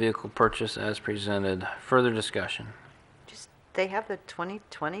the vehicle purchase as presented. Further discussion? They have the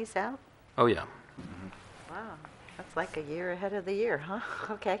 2020s out? Oh, yeah. Wow, that's like a year ahead of the year, huh?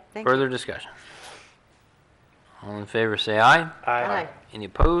 Okay, thank you. Further discussion? All in favor say aye. Aye. Any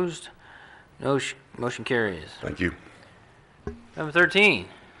opposed? No. Motion carries. Thank you. Number 13.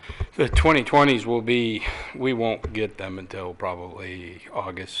 The 2020s we won't get them until probably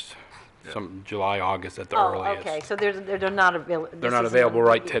August, July, August at the earliest. Okay, so they're not available. They're not available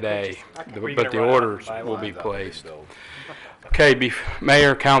right today, but the orders will be placed. Okay,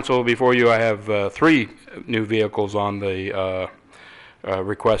 Mayor, Council, before you I have 3 new vehicles on the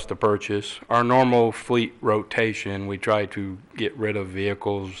request to purchase. Our normal fleet rotation, we try to get rid of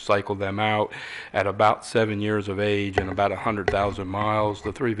vehicles, cycle them out at about 7 years of age and about 100,000 miles.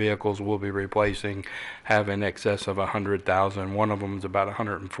 The 3 vehicles we'll be replacing have in excess of 100,000. One of them is about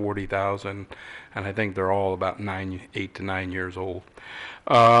 140,000, and I think they're all about 8 to 9 years old.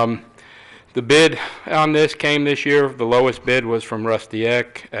 The bid on this came this year. The lowest bid was from Rusty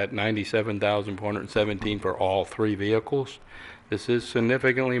Eck at $97,417 for all 3 vehicles. This is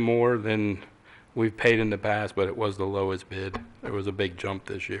significantly more than we've paid in the past, but it was the lowest bid. There was a big jump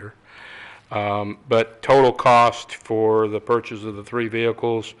this year. But total cost for the purchase of the 3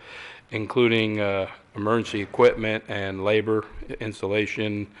 vehicles, including emergency equipment and labor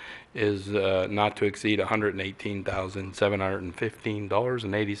installation, is not to exceed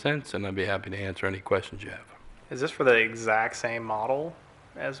 $118,715.80, and I'd be happy to answer any questions you have. Is this for the exact same model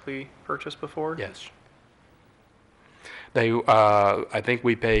as we purchased before? Yes. They, I think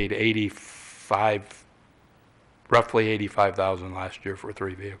we paid roughly 85,000 last year for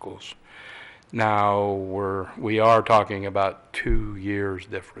 3 vehicles. Now we are talking about 2 years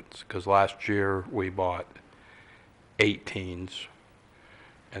difference, because last year we bought 18s,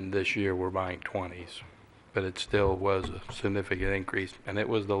 and this year we're buying 20s. But it still was a significant increase, and it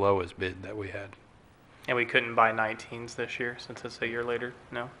was the lowest bid that we had. And we couldn't buy 19s this year since it's a year later?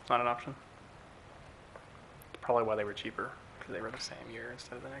 No, it's not an option? Probably why they were cheaper, because they were the same year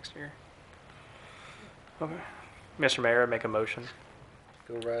instead of the next year. Okay. Mr. Mayor, I make a motion.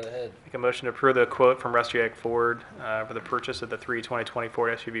 Go right ahead. Make a motion to approve the quote from Rusty Egg Ford for the purchase of the 3 2024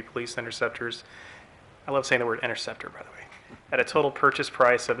 SUV police interceptors. I love saying the word interceptor, by the way. At a total purchase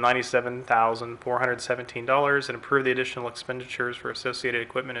price of $97,417, and approve the additional expenditures for associated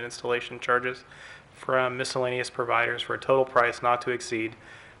equipment and installation charges from miscellaneous providers for a total price not to exceed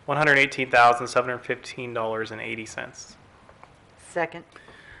 $118,715.80. Second.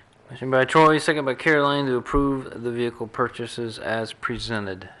 Motion by Troy, second by Caroline to approve the vehicle purchases as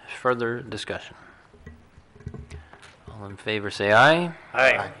presented. Further discussion. All in favor say aye.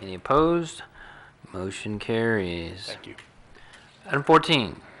 Aye. Any opposed? Motion carries. Thank you. Item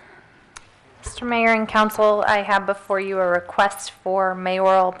 14. Mr. Mayor and Council, I have before you a request for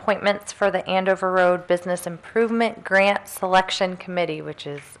mayoral appointments for the Andover Road Business Improvement Grant Selection Committee, which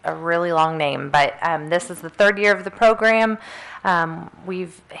is a really long name, but this is the 3rd year of the program.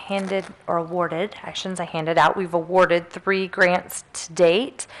 We've awarded 3 grants to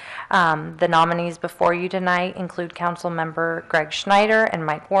date. The nominees before you tonight include Council Member Greg Schneider and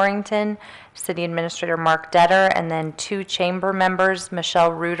Mike Warrington, City Administrator Mark Detter, and then 2 chamber members,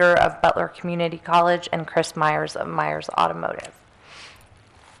 Michelle Reuter of Butler Community College and Chris Myers of Myers Automotive.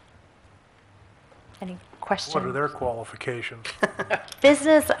 Any questions? What are their qualifications?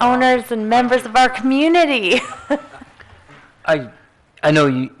 Business owners and members of our community. I know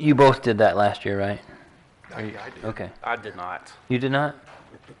you both did that last year, right? I did. Okay. I did not. You did not?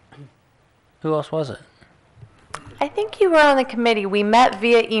 Who else was it? I think you were on the committee. We met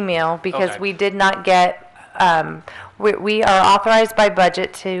via email because Okay. we did not get, we are authorized by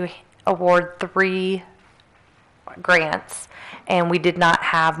budget to award 3 grants, and we did not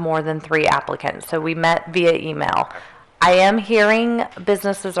have more than 3 applicants, so we met via email. I am hearing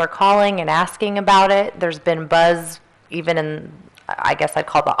businesses are calling and asking about it. There's been buzz even in, I guess I'd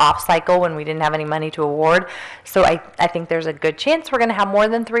call the off cycle when we didn't have any money to award. So I think there's a good chance we're going to have more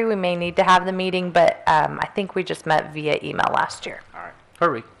than 3. We may need to have the meeting, but I think we just met via email last year. All right.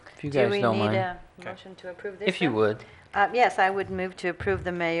 Perfect. If you guys don't mind. Do we need a motion to approve this? If you then? would. Yes, I would move to approve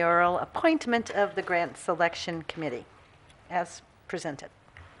the mayoral appointment of the Grant Selection Committee as presented.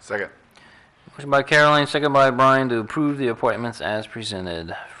 Second. Motion by Caroline, second by Brian to approve the appointments as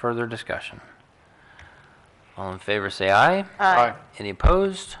presented. Further discussion. All in favor say aye. Aye. Any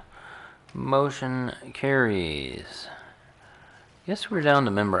opposed? Motion carries. Guess we're down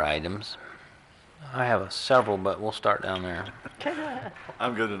to member items. I have several, but we'll start down there.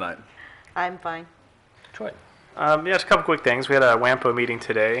 I'm good tonight. I'm fine. Troy. Yeah, just a couple quick things. We had a WAMPO meeting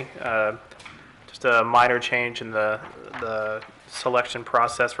today. Just a minor change in the selection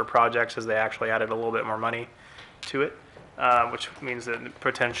process for projects, as they actually added a little bit more money to it, which means that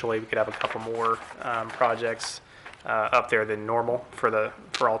potentially we could have a couple more projects up there than normal for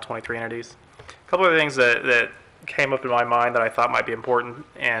all 23 entities. A couple of things that came up in my mind that I thought might be important,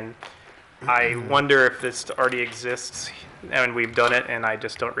 and I wonder if this already exists and we've done it and I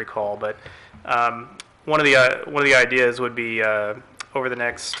just don't recall, but one of the ideas would be over the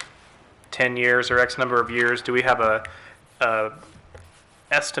next 10 years or X number of years, do we have a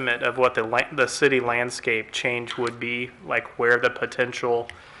estimate of what the city landscape change would be, like where the potential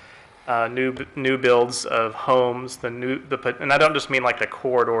new builds of homes, and I don't just mean like the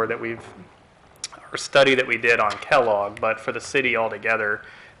corridor that or study that we did on Kellogg, but for the city altogether.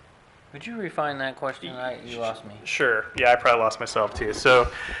 Would you refine that question? You lost me. Sure. Yeah, I probably lost myself too. So,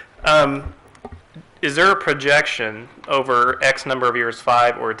 is there a projection over X number of years,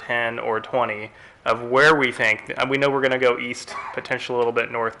 5 or 10 or 20, of where we think, and we know we're going to go east, potentially a little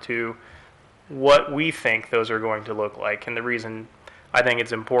bit north too, what we think those are going to look like? And the reason I think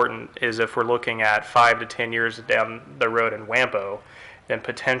it's important is if we're looking at 5 to 10 years down the road in WAMPO, then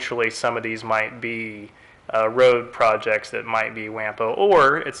potentially some of these might be road projects that might be WAMPO,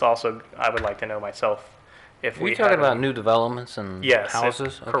 or it's also, I would like to know myself if Are we you talking have about any- new developments and Yes,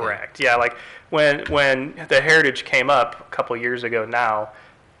 houses? Okay. correct. Yeah, like when the Heritage came up a couple years ago now,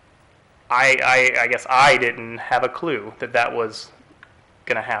 I guess I didn't have a clue that that was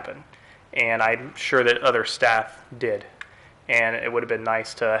going to happen, and I'm sure that other staff did. And it would have been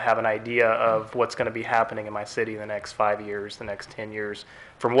nice to have an idea of what's going to be happening in my city in the next 5 years, the next 10 years,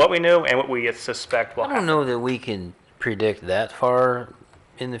 from what we knew and what we suspect will I don't happen. know that we can predict that far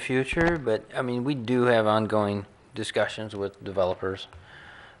in the future, but I mean, we do have ongoing discussions with developers.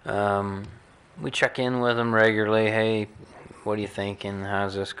 We check in with them regularly. Hey, what are you thinking?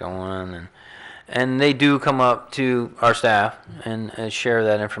 How's this going? And they do come up to our staff and share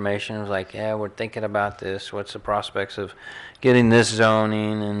that information. It was like, yeah, we're thinking about this. What's the prospects of getting this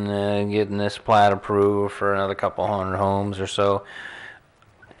zoning and getting this plat approved for another couple hundred homes or so?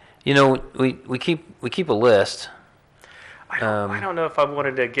 You know, we keep a list. I don't know if I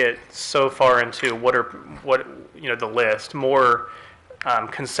wanted to get so far into what the list. More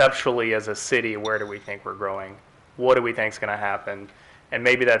conceptually as a city, where do we think we're growing? What do we think is going to happen? And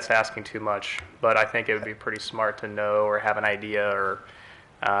maybe that's asking too much, but I think it would be pretty smart to know or have an idea, or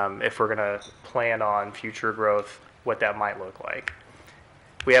if we're going to plan on future growth, what that might look like.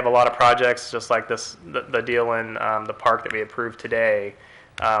 We have a lot of projects just like this, the deal in the park that we approved today,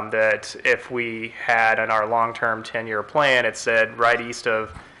 that if we had in our long-term 10-year plan, it said right east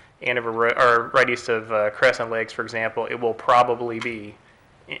of Crescent Lakes, for example, it will probably be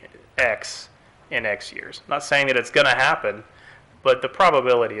X in X years. Not saying that it's going to happen, but the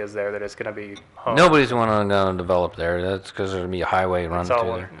probability is there that it's going to be home. Nobody's going to develop there. That's because there's going to be a highway run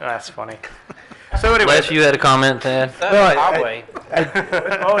through there. That's funny. So anyway, Les, you had a comment, Ted? Well, highway.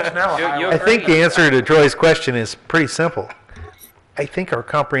 Oh, it's now a highway. I think the answer to Troy's question is pretty simple. I think our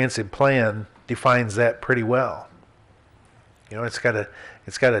comprehensive plan defines that pretty well. You know, it's got a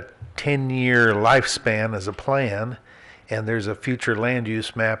 10-year lifespan as a plan, and there's a future land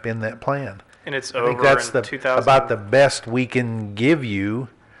use map in that plan. and it's I over think that's in 2000. about the best we can give you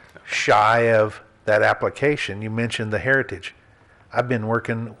shy of that application. You mentioned the Heritage. I've been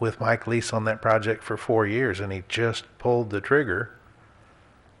working with Mike Lease on that project for 4 years, and he just pulled the trigger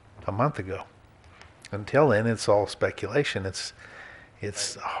a month ago. Until then, it's all speculation.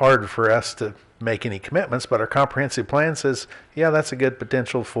 It's hard for us to make any commitments, but our comprehensive plan says, yeah, that's a good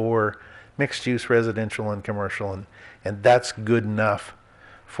potential for mixed-use residential and commercial, and that's good enough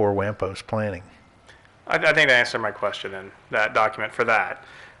for WAMPO's planning. I think that answered my question in that document for that.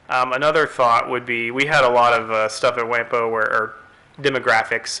 Another thought would be, we had a lot of stuff at WAMPO or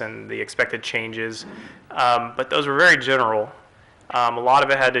demographics and the expected changes, but those were very general. A lot of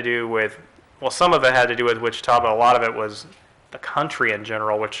it had to do with, well, some of it had to do with Wichita, but a lot of it was the country in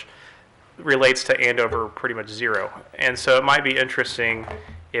general, which relates to Andover pretty much zero. And so it might be interesting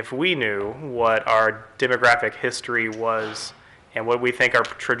if we knew what our demographic history was and what we think our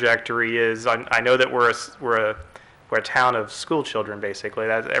trajectory is. I know that we're a town of school children, basically.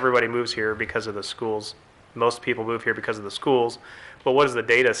 That everybody moves here because of the schools. Most people move here because of the schools. But what does the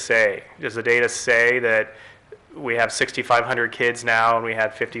data say? Does the data say that we have 6,500 kids now, and we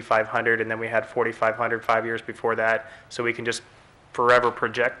had 5,500, and then we had 4,500 5 years before that, so we can just forever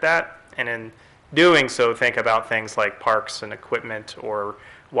project that? And in doing so, think about things like parks and equipment, or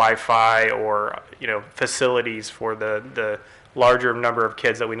Wi-Fi, or facilities for the larger number of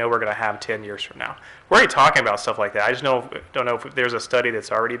kids that we know we're going to have 10 years from now. We're already talking about stuff like that. I just don't know if there's a study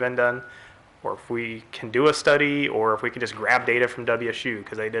that's already been done, or if we can do a study, or if we can just grab data from WSU,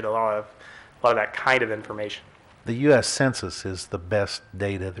 because they did a lot of that kind of information. The U.S. Census is the best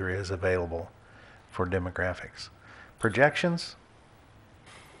data there is available for demographics. Projections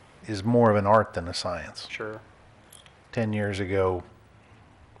is more of an art than a science. Sure. 10 years ago,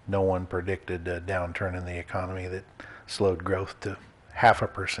 no one predicted a downturn in the economy that slowed growth to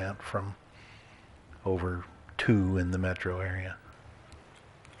 0.5% from over 2 in the metro area.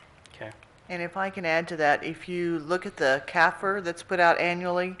 Okay. And if I can add to that, if you look at the CAFR that's put out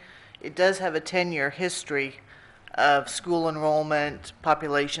annually, it does have a 10-year history of school enrollment,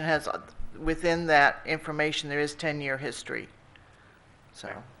 population. Has within that information there is 10-year history. So,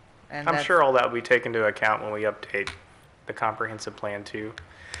 and I'm sure all that will be taken into account when we update the comprehensive plan too.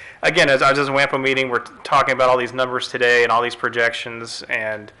 Again, as I was at a WAMPO meeting, we're talking about all these numbers today and all these projections,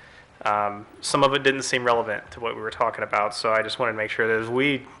 and some of it didn't seem relevant to what we were talking about. So I just wanted to make sure that as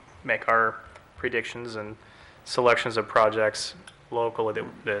we make our predictions and selections of projects, locally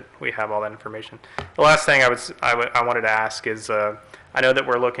that we have all that information. The last thing I wanted to ask is, I know that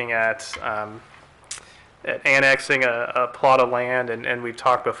we're looking at annexing a plot of land, and we've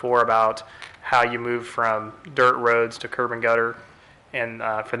talked before about how you move from dirt roads to curb and gutter, and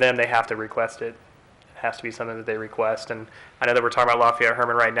for them, they have to request it. It has to be something that they request, and I know that we're talking about Lafayette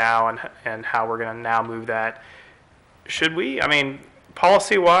Herman right now and how we're going to now move that. Should we, I mean,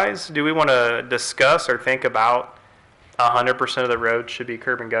 policy-wise, do we want to discuss or think about 100% of the road should be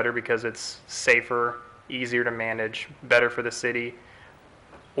curb and gutter because it's safer, easier to manage, better for the city?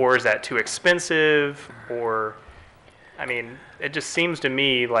 Or is that too expensive? Or, I mean, it just seems to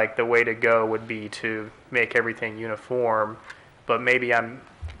me like the way to go would be to make everything uniform, but maybe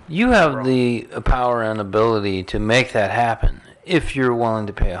You have the power and ability to make that happen if you're willing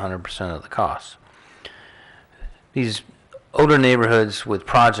to pay 100% of the cost. These older neighborhoods with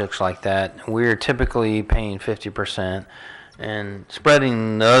projects like that, we're typically paying 50% and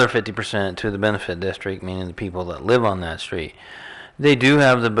spreading the other 50% to the benefit district, meaning the people that live on that street. They do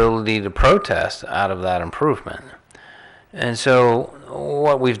have the ability to protest out of that improvement. And so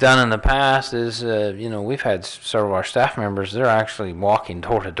what we've done in the past is, we've had several of our staff members, they're actually walking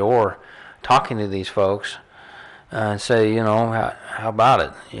door to door, talking to these folks, and say, how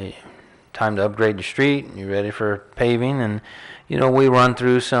about it? Time to upgrade the street, you ready for paving? And, we run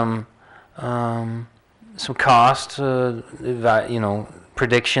through some cost,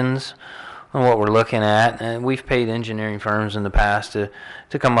 predictions on what we're looking at, and we've paid engineering firms in the past to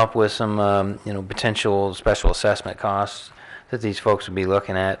come up with some potential special assessment costs that these folks would be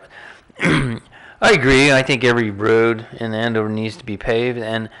looking at. I agree. I think every road in Andover needs to be paved,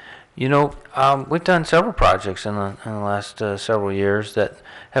 and we've done several projects in the last several years that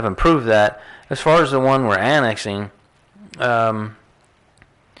have improved that. As far as the one we're annexing, I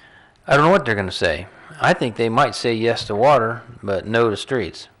don't know what they're going to say. I think they might say yes to water, but no to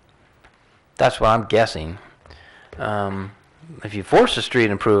streets. That's what I'm guessing. If you force a street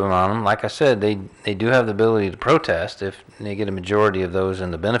improvement on them, like I said, they do have the ability to protest if they get a majority of those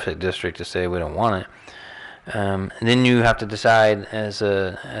in the benefit district to say we don't want it. And then you have to decide as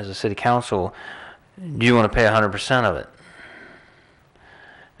a city council, do you want to pay 100% of it?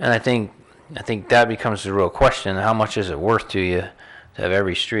 And I think that becomes the real question. How much is it worth to you to have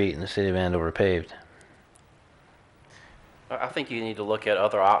every street in the city of Andover paved? I think you need to look at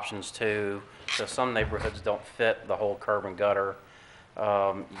other options too. So some neighborhoods don't fit the whole curb and gutter.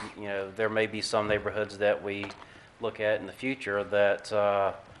 There may be some neighborhoods that we look at in the future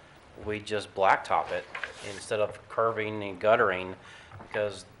that we just blacktop it instead of curving and guttering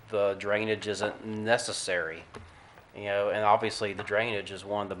because the drainage isn't necessary. And obviously the drainage is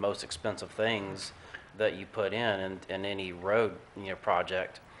one of the most expensive things that you put in any road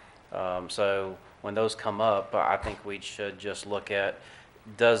project. So when those come up, I think we should just look at,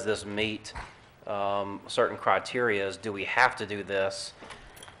 does this meet certain criteria? Do we have to do this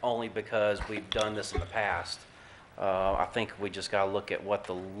only because we've done this in the past? I think we just got to look at what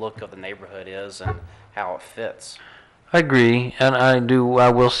the look of the neighborhood is and how it fits. I agree, and I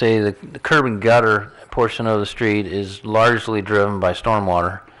will say the curb and gutter portion of the street is largely driven by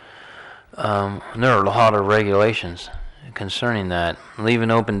stormwater. And there are a lot of regulations concerning that.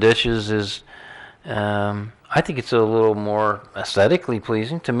 Leaving open ditches is, I think it's a little more aesthetically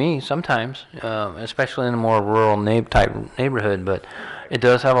pleasing to me sometimes, especially in a more rural type neighborhood, but it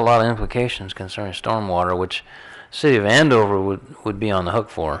does have a lot of implications concerning stormwater, which the city of Andover would be on the hook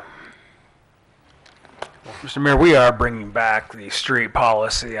for. Mr. Mayor, we are bringing back the street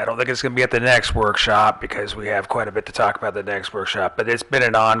policy. I don't think it's going to be at the next workshop because we have quite a bit to talk about the next workshop, but it's been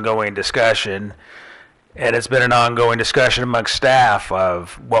an ongoing discussion, and it's been an ongoing discussion amongst staff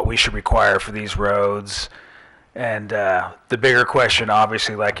of what we should require for these roads. And the bigger question,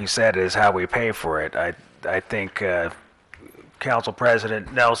 obviously, like you said, is how we pay for it. I think Council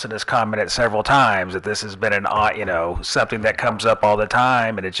President Nelson has commented several times that this has been something that comes up all the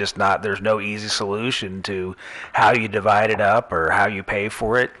time, and it's just not, there's no easy solution to how you divide it up or how you pay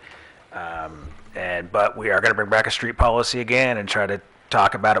for it. But we are going to bring back a street policy again and try to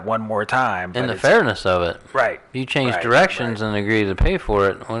talk about it one more time. And the fairness of it. Right. You change directions and agree to pay for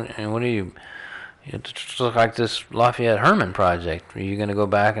it. And what do you? It's look like this Lafayette Herman project. Are you going to go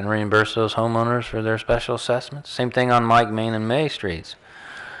back and reimburse those homeowners for their special assessments? Same thing on Mike, Maine, and May streets.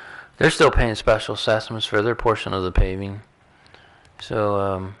 They're still paying special assessments for their portion of the paving.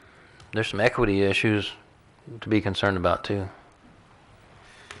 So there's some equity issues to be concerned about too.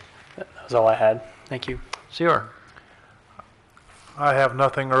 That was all I had. Thank you. Sure. I have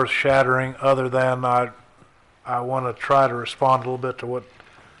nothing earth-shattering other than I want to try to respond a little bit to what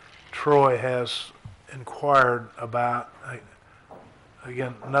Troy has inquired about.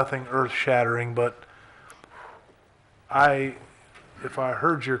 again, nothing earth-shattering, but if I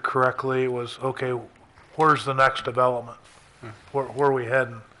heard you correctly, it was, okay, where's the next development? Where are we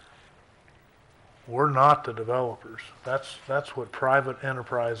heading? We're not the developers. That's what private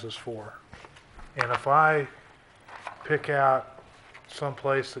enterprise is for. And if I pick out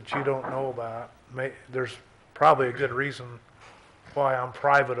someplace that you don't know about, there's probably a good reason why I'm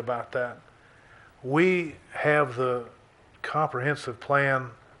private about that. We have the comprehensive plan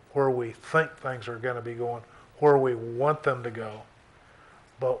where we think things are going to be going, where we want them to go.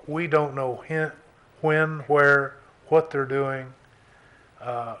 But we don't know when, where, what they're doing.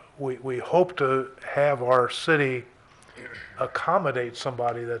 We hope to have our city accommodate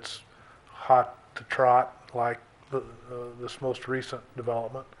somebody that's hot to trot, like this most recent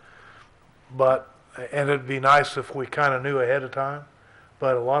development. And it'd be nice if we kind of knew ahead of time,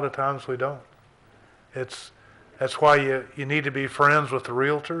 but a lot of times we don't. That's why you need to be friends with the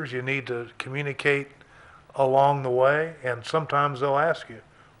realtors. You need to communicate along the way, and sometimes they'll ask you,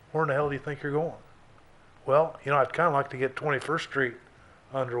 where in the hell do you think you're going? Well, I'd kind of like to get 21st Street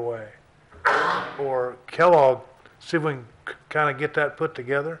underway. Or Kellogg, see if we can kind of get that put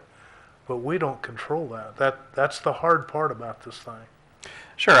together. But we don't control that. That's the hard part about this thing.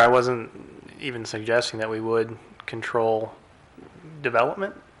 Sure, I wasn't even suggesting that we would control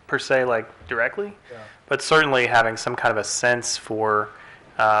development per se, like directly, but certainly having some kind of a sense for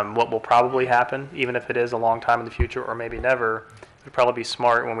what will probably happen, even if it is a long time in the future or maybe never, would probably be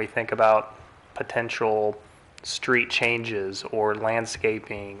smart when we think about potential street changes or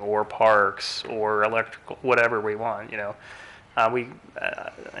landscaping or parks or electrical, whatever we want,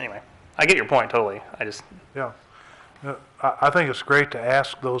 anyway, I get your point totally. Yeah. I think it's great to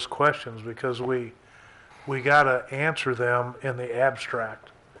ask those questions because we got to answer them in the abstract.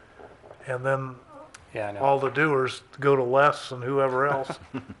 And then all the doers go to Les and whoever else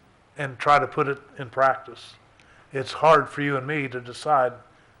and try to put it in practice. It's hard for you and me to decide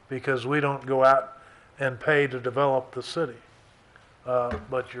because we don't go out and pay to develop the city.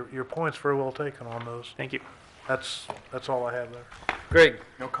 But your point's very well taken on those. Thank you. That's all I have there. Greg?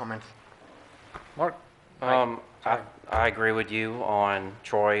 No comments. Mark? I agree with you on,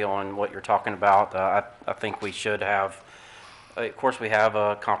 Troy, on what you're talking about. I think we should have, of course, we have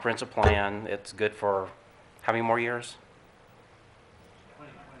a comprehensive plan. It's good for how many more years?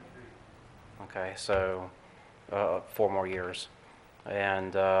 2023. Okay, so 4 more years.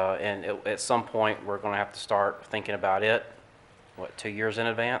 And at some point, we're going to have to start thinking about it, 2 years in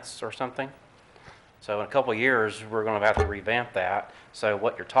advance or something? So in a couple of years, we're going to have to revamp that. So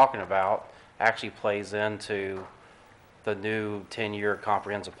what you're talking about actually plays into the new 10-year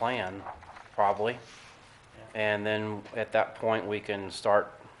comprehensive plan, probably. And then at that point, we can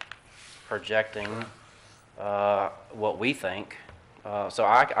start projecting what we think. So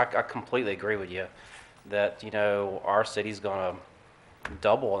I completely agree with you that, our city's going to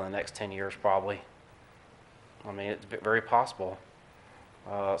double in the next 10 years, probably. I mean, it's very possible.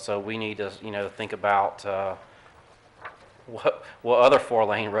 So we need to, think about what other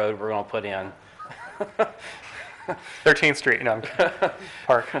 4-lane road we're going to put in. 13th Street,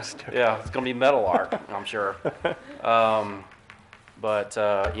 Park. Yeah, it's going to be Metal Arc, I'm sure. But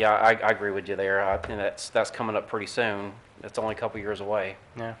I agree with you there. I think that's coming up pretty soon. It's only a couple years away.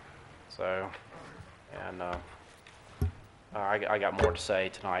 Yeah. So, and I got more to say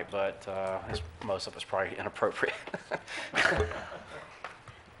tonight, but most of it's probably inappropriate.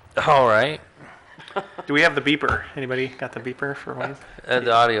 All right. Do we have the beeper? Anybody got the beeper for one?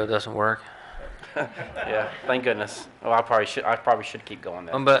 The audio doesn't work. Yeah, thank goodness. Oh, I probably should keep going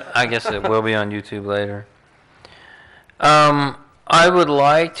then. But I guess it will be on YouTube later. I would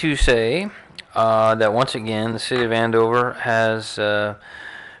like to say that once again, the City of Andover has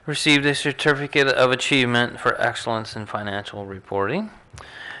received a Certificate of Achievement for Excellence in Financial Reporting.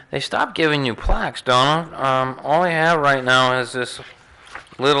 They stopped giving you plaques, Donna. All they have right now is this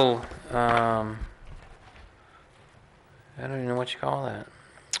little, I don't even know what you call that.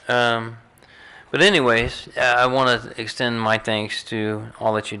 But anyways, I want to extend my thanks to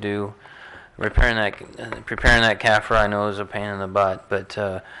all that you do. Preparing that CAFR, I know, is a pain in the butt, but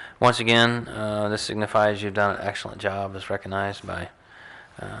once again, this signifies you've done an excellent job, as recognized by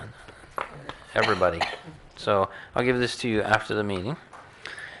everybody. So I'll give this to you after the meeting.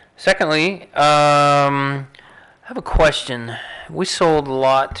 Secondly, I have a question. We sold a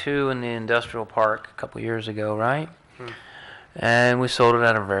lot too in the industrial park a couple years ago, right? And we sold it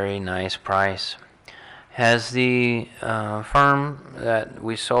at a very nice price. Has the firm that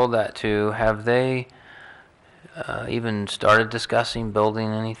we sold that to, have they even started discussing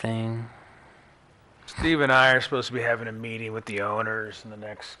building anything? Steve and I are supposed to be having a meeting with the owners in the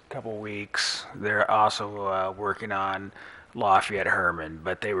next couple weeks. They're also working on Lafayette Herman,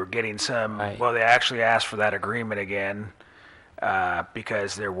 but they were getting some, Right. well, they actually asked for that agreement again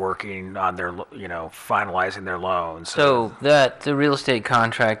because they're working on their, finalizing their loans. So the real estate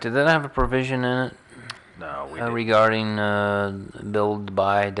contract, did that have a provision in it No, we didn't. regarding build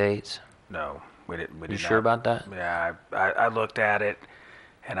by dates? No, we didn't. We You did sure not. about that? Yeah, I looked at it,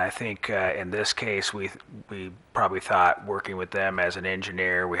 and I think in this case, we probably thought working with them as an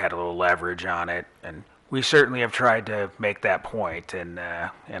engineer, we had a little leverage on it, and we certainly have tried to make that point.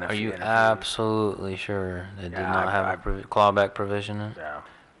 Are you absolutely sure they did Yeah, not have a clawback provision in it? Yeah.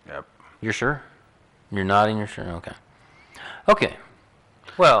 Yep. You're sure? You're nodding. You're sure? Okay. Okay.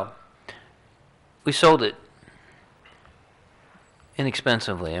 Well, we sold it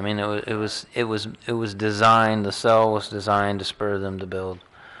inexpensively. I mean, it was designed. The sell was designed to spur them to build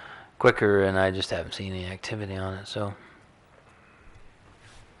quicker, and I just haven't seen any activity on it. So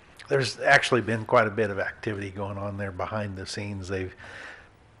There's actually been quite a bit of activity going on there behind the scenes. They've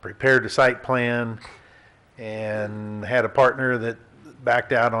prepared a site plan and had a partner that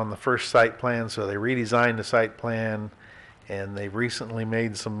backed out on the first site plan, so they redesigned the site plan, and they've recently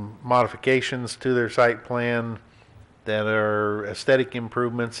made some modifications to their site plan that are aesthetic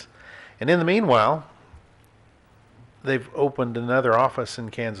improvements. And in the meanwhile, they've opened another office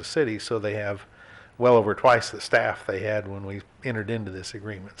in Kansas City, so they have well over twice the staff they had when we entered into this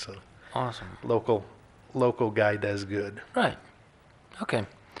agreement. So awesome. Local guy does good. Right. Okay.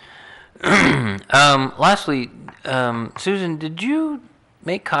 Lastly, Susan, did you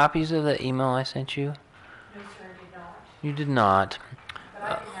make copies of the email I sent you? No, sir, I did not. You did not. But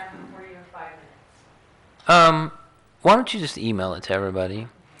I can have them for you in 5 minutes. Why don't you just email it to everybody?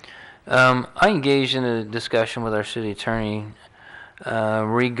 I engaged in a discussion with our city attorney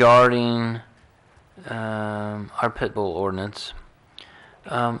regarding our pit bull ordinance.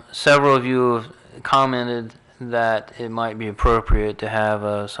 Several of you have commented that it might be appropriate to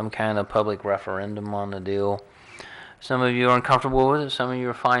have some kind of public referendum on the deal. Some of you are uncomfortable with it. Some of you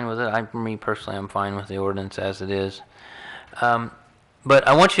are fine with it. Me personally, I'm fine with the ordinance as it is. But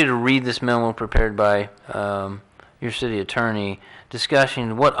I want you to read this memo prepared by your city attorney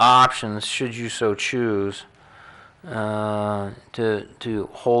discussing what options, should you so choose, to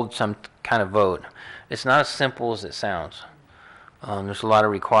hold some kind of vote. It's not as simple as it sounds. There's a lot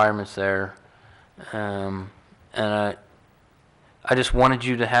of requirements there, and I just wanted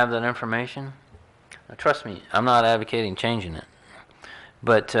you to have that information. Now, trust me, I'm not advocating changing it,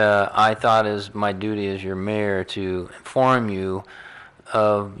 but I thought it was my duty as your mayor to inform you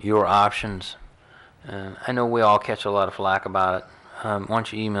of your options. I know we all catch a lot of flack about it. Why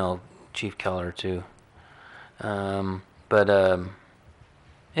don't you email Chief Keller too?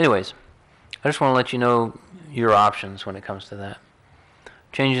 Anyways, I just want to let you know your options when it comes to that.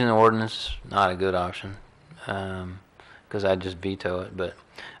 Changing the ordinance, not a good option, because I'd just veto it, but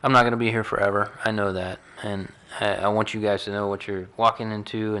I'm not going to be here forever. I know that, and I want you guys to know what you're walking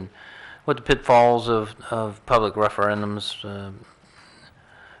into and what the pitfalls of public referendums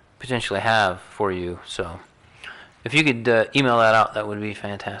potentially have for you. So if you could email that out, that would be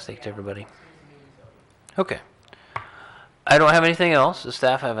fantastic to everybody. Okay. I don't have anything else. Does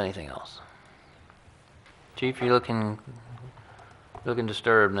staff have anything else? Chief, you're looking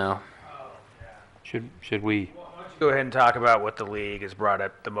disturbed now. Should we? Go ahead and talk about what the league has brought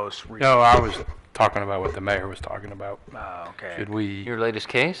up the most recent. No, I was talking about what the mayor was talking about. Oh, okay. Should we? Your latest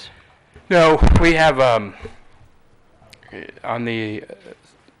case? No, we have on the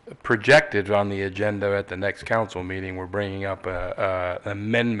projected on the agenda at the next council meeting, we're bringing up an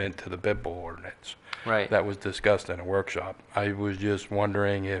amendment to the pit bull ordinance. Right. That was discussed in a workshop. I was just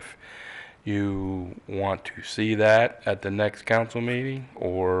wondering if you want to see that at the next council meeting,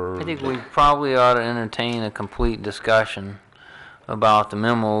 or? I think we probably ought to entertain a complete discussion about the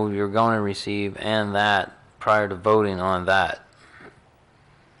memo you're going to receive and that prior to voting on that.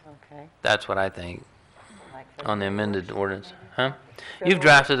 Okay. That's what I think Like on the amended ordinance. Huh? You've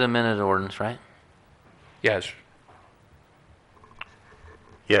drafted an amended ordinance, right? Yes.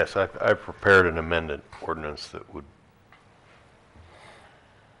 Yes, I've prepared an amended ordinance that would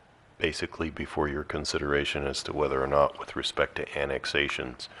basically be for your consideration as to whether or not, with respect to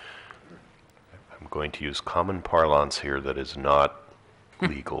annexations, I'm going to use common parlance here that is not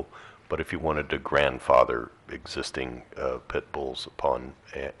legal, but if you wanted to grandfather existing pit bulls upon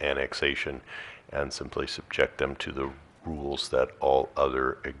annexation and simply subject them to the rules that all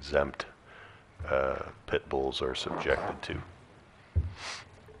other exempt pit bulls are subjected to.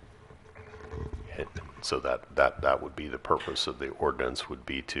 So that would be the purpose of the ordinance, would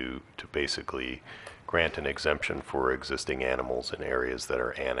be to basically grant an exemption for existing animals in areas that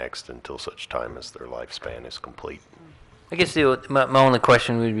are annexed until such time as their lifespan is complete. I guess my only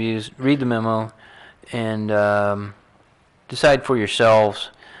question would be is read the memo and decide for yourselves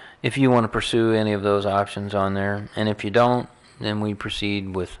if you want to pursue any of those options on there. And if you don't, then we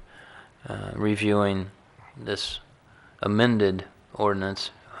proceed with reviewing this amended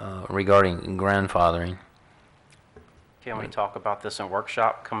ordinance regarding grandfathering. Can we talk about this in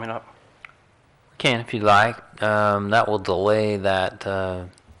workshop coming up? Can if you'd like. That will delay that.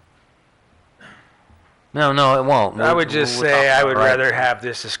 No, it won't. I would just say I would right. rather have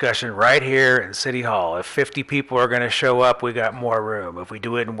this discussion right here in City Hall. If 50 people are going to show up, we got more room. If we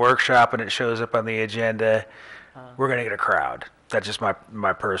do it in workshop and it shows up on the agenda, we're going to get a crowd. That's just my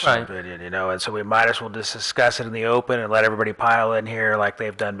personal Right. opinion, and so we might as well just discuss it in the open and let everybody pile in here like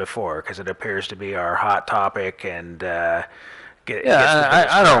they've done before, because it appears to be our hot topic and I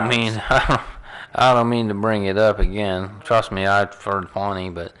don't mean I don't mean to bring it up again. Trust me, I've heard plenty,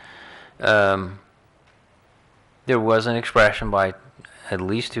 but there was an expression by at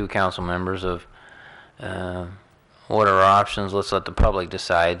least 2 council members of what are our options. Let's let the public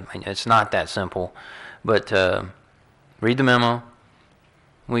decide. I mean, it's not that simple, but read the memo.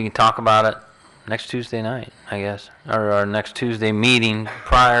 We can talk about it next Tuesday night, I guess, or our next Tuesday meeting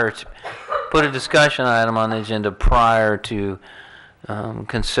prior to, put a discussion item on the agenda prior to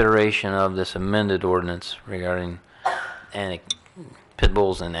consideration of this amended ordinance regarding pit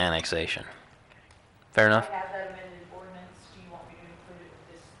bulls and annexation. Fair enough? I have that amended ordinance. Do you want me to include it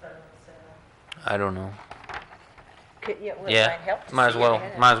with this federal I don't know. Yeah, Might as well.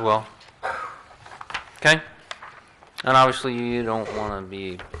 Might as well. Okay. And obviously, you don't want to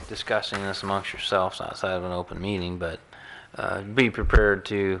be discussing this amongst yourselves outside of an open meeting, but be prepared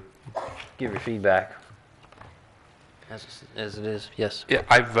to give your feedback as it is. Yes. Yeah,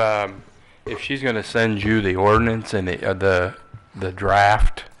 I've, if she's going to send you the ordinance and the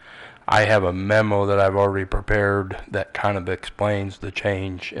draft, I have a memo that I've already prepared that kind of explains the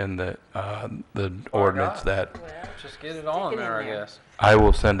change in the ordinance that Just get it on there, I guess. I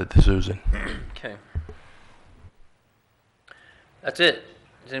will send it to Susan. Okay. That's it.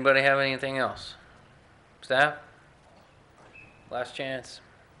 Does anybody have anything else? Staff? Last chance.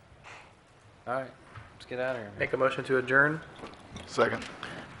 All right, let's get out of here. Make a motion to adjourn. Second.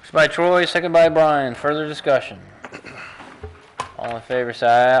 First by Troy, second by Brian. Further discussion. All in favor say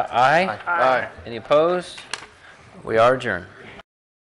aye. Aye. Any opposed? We are adjourned.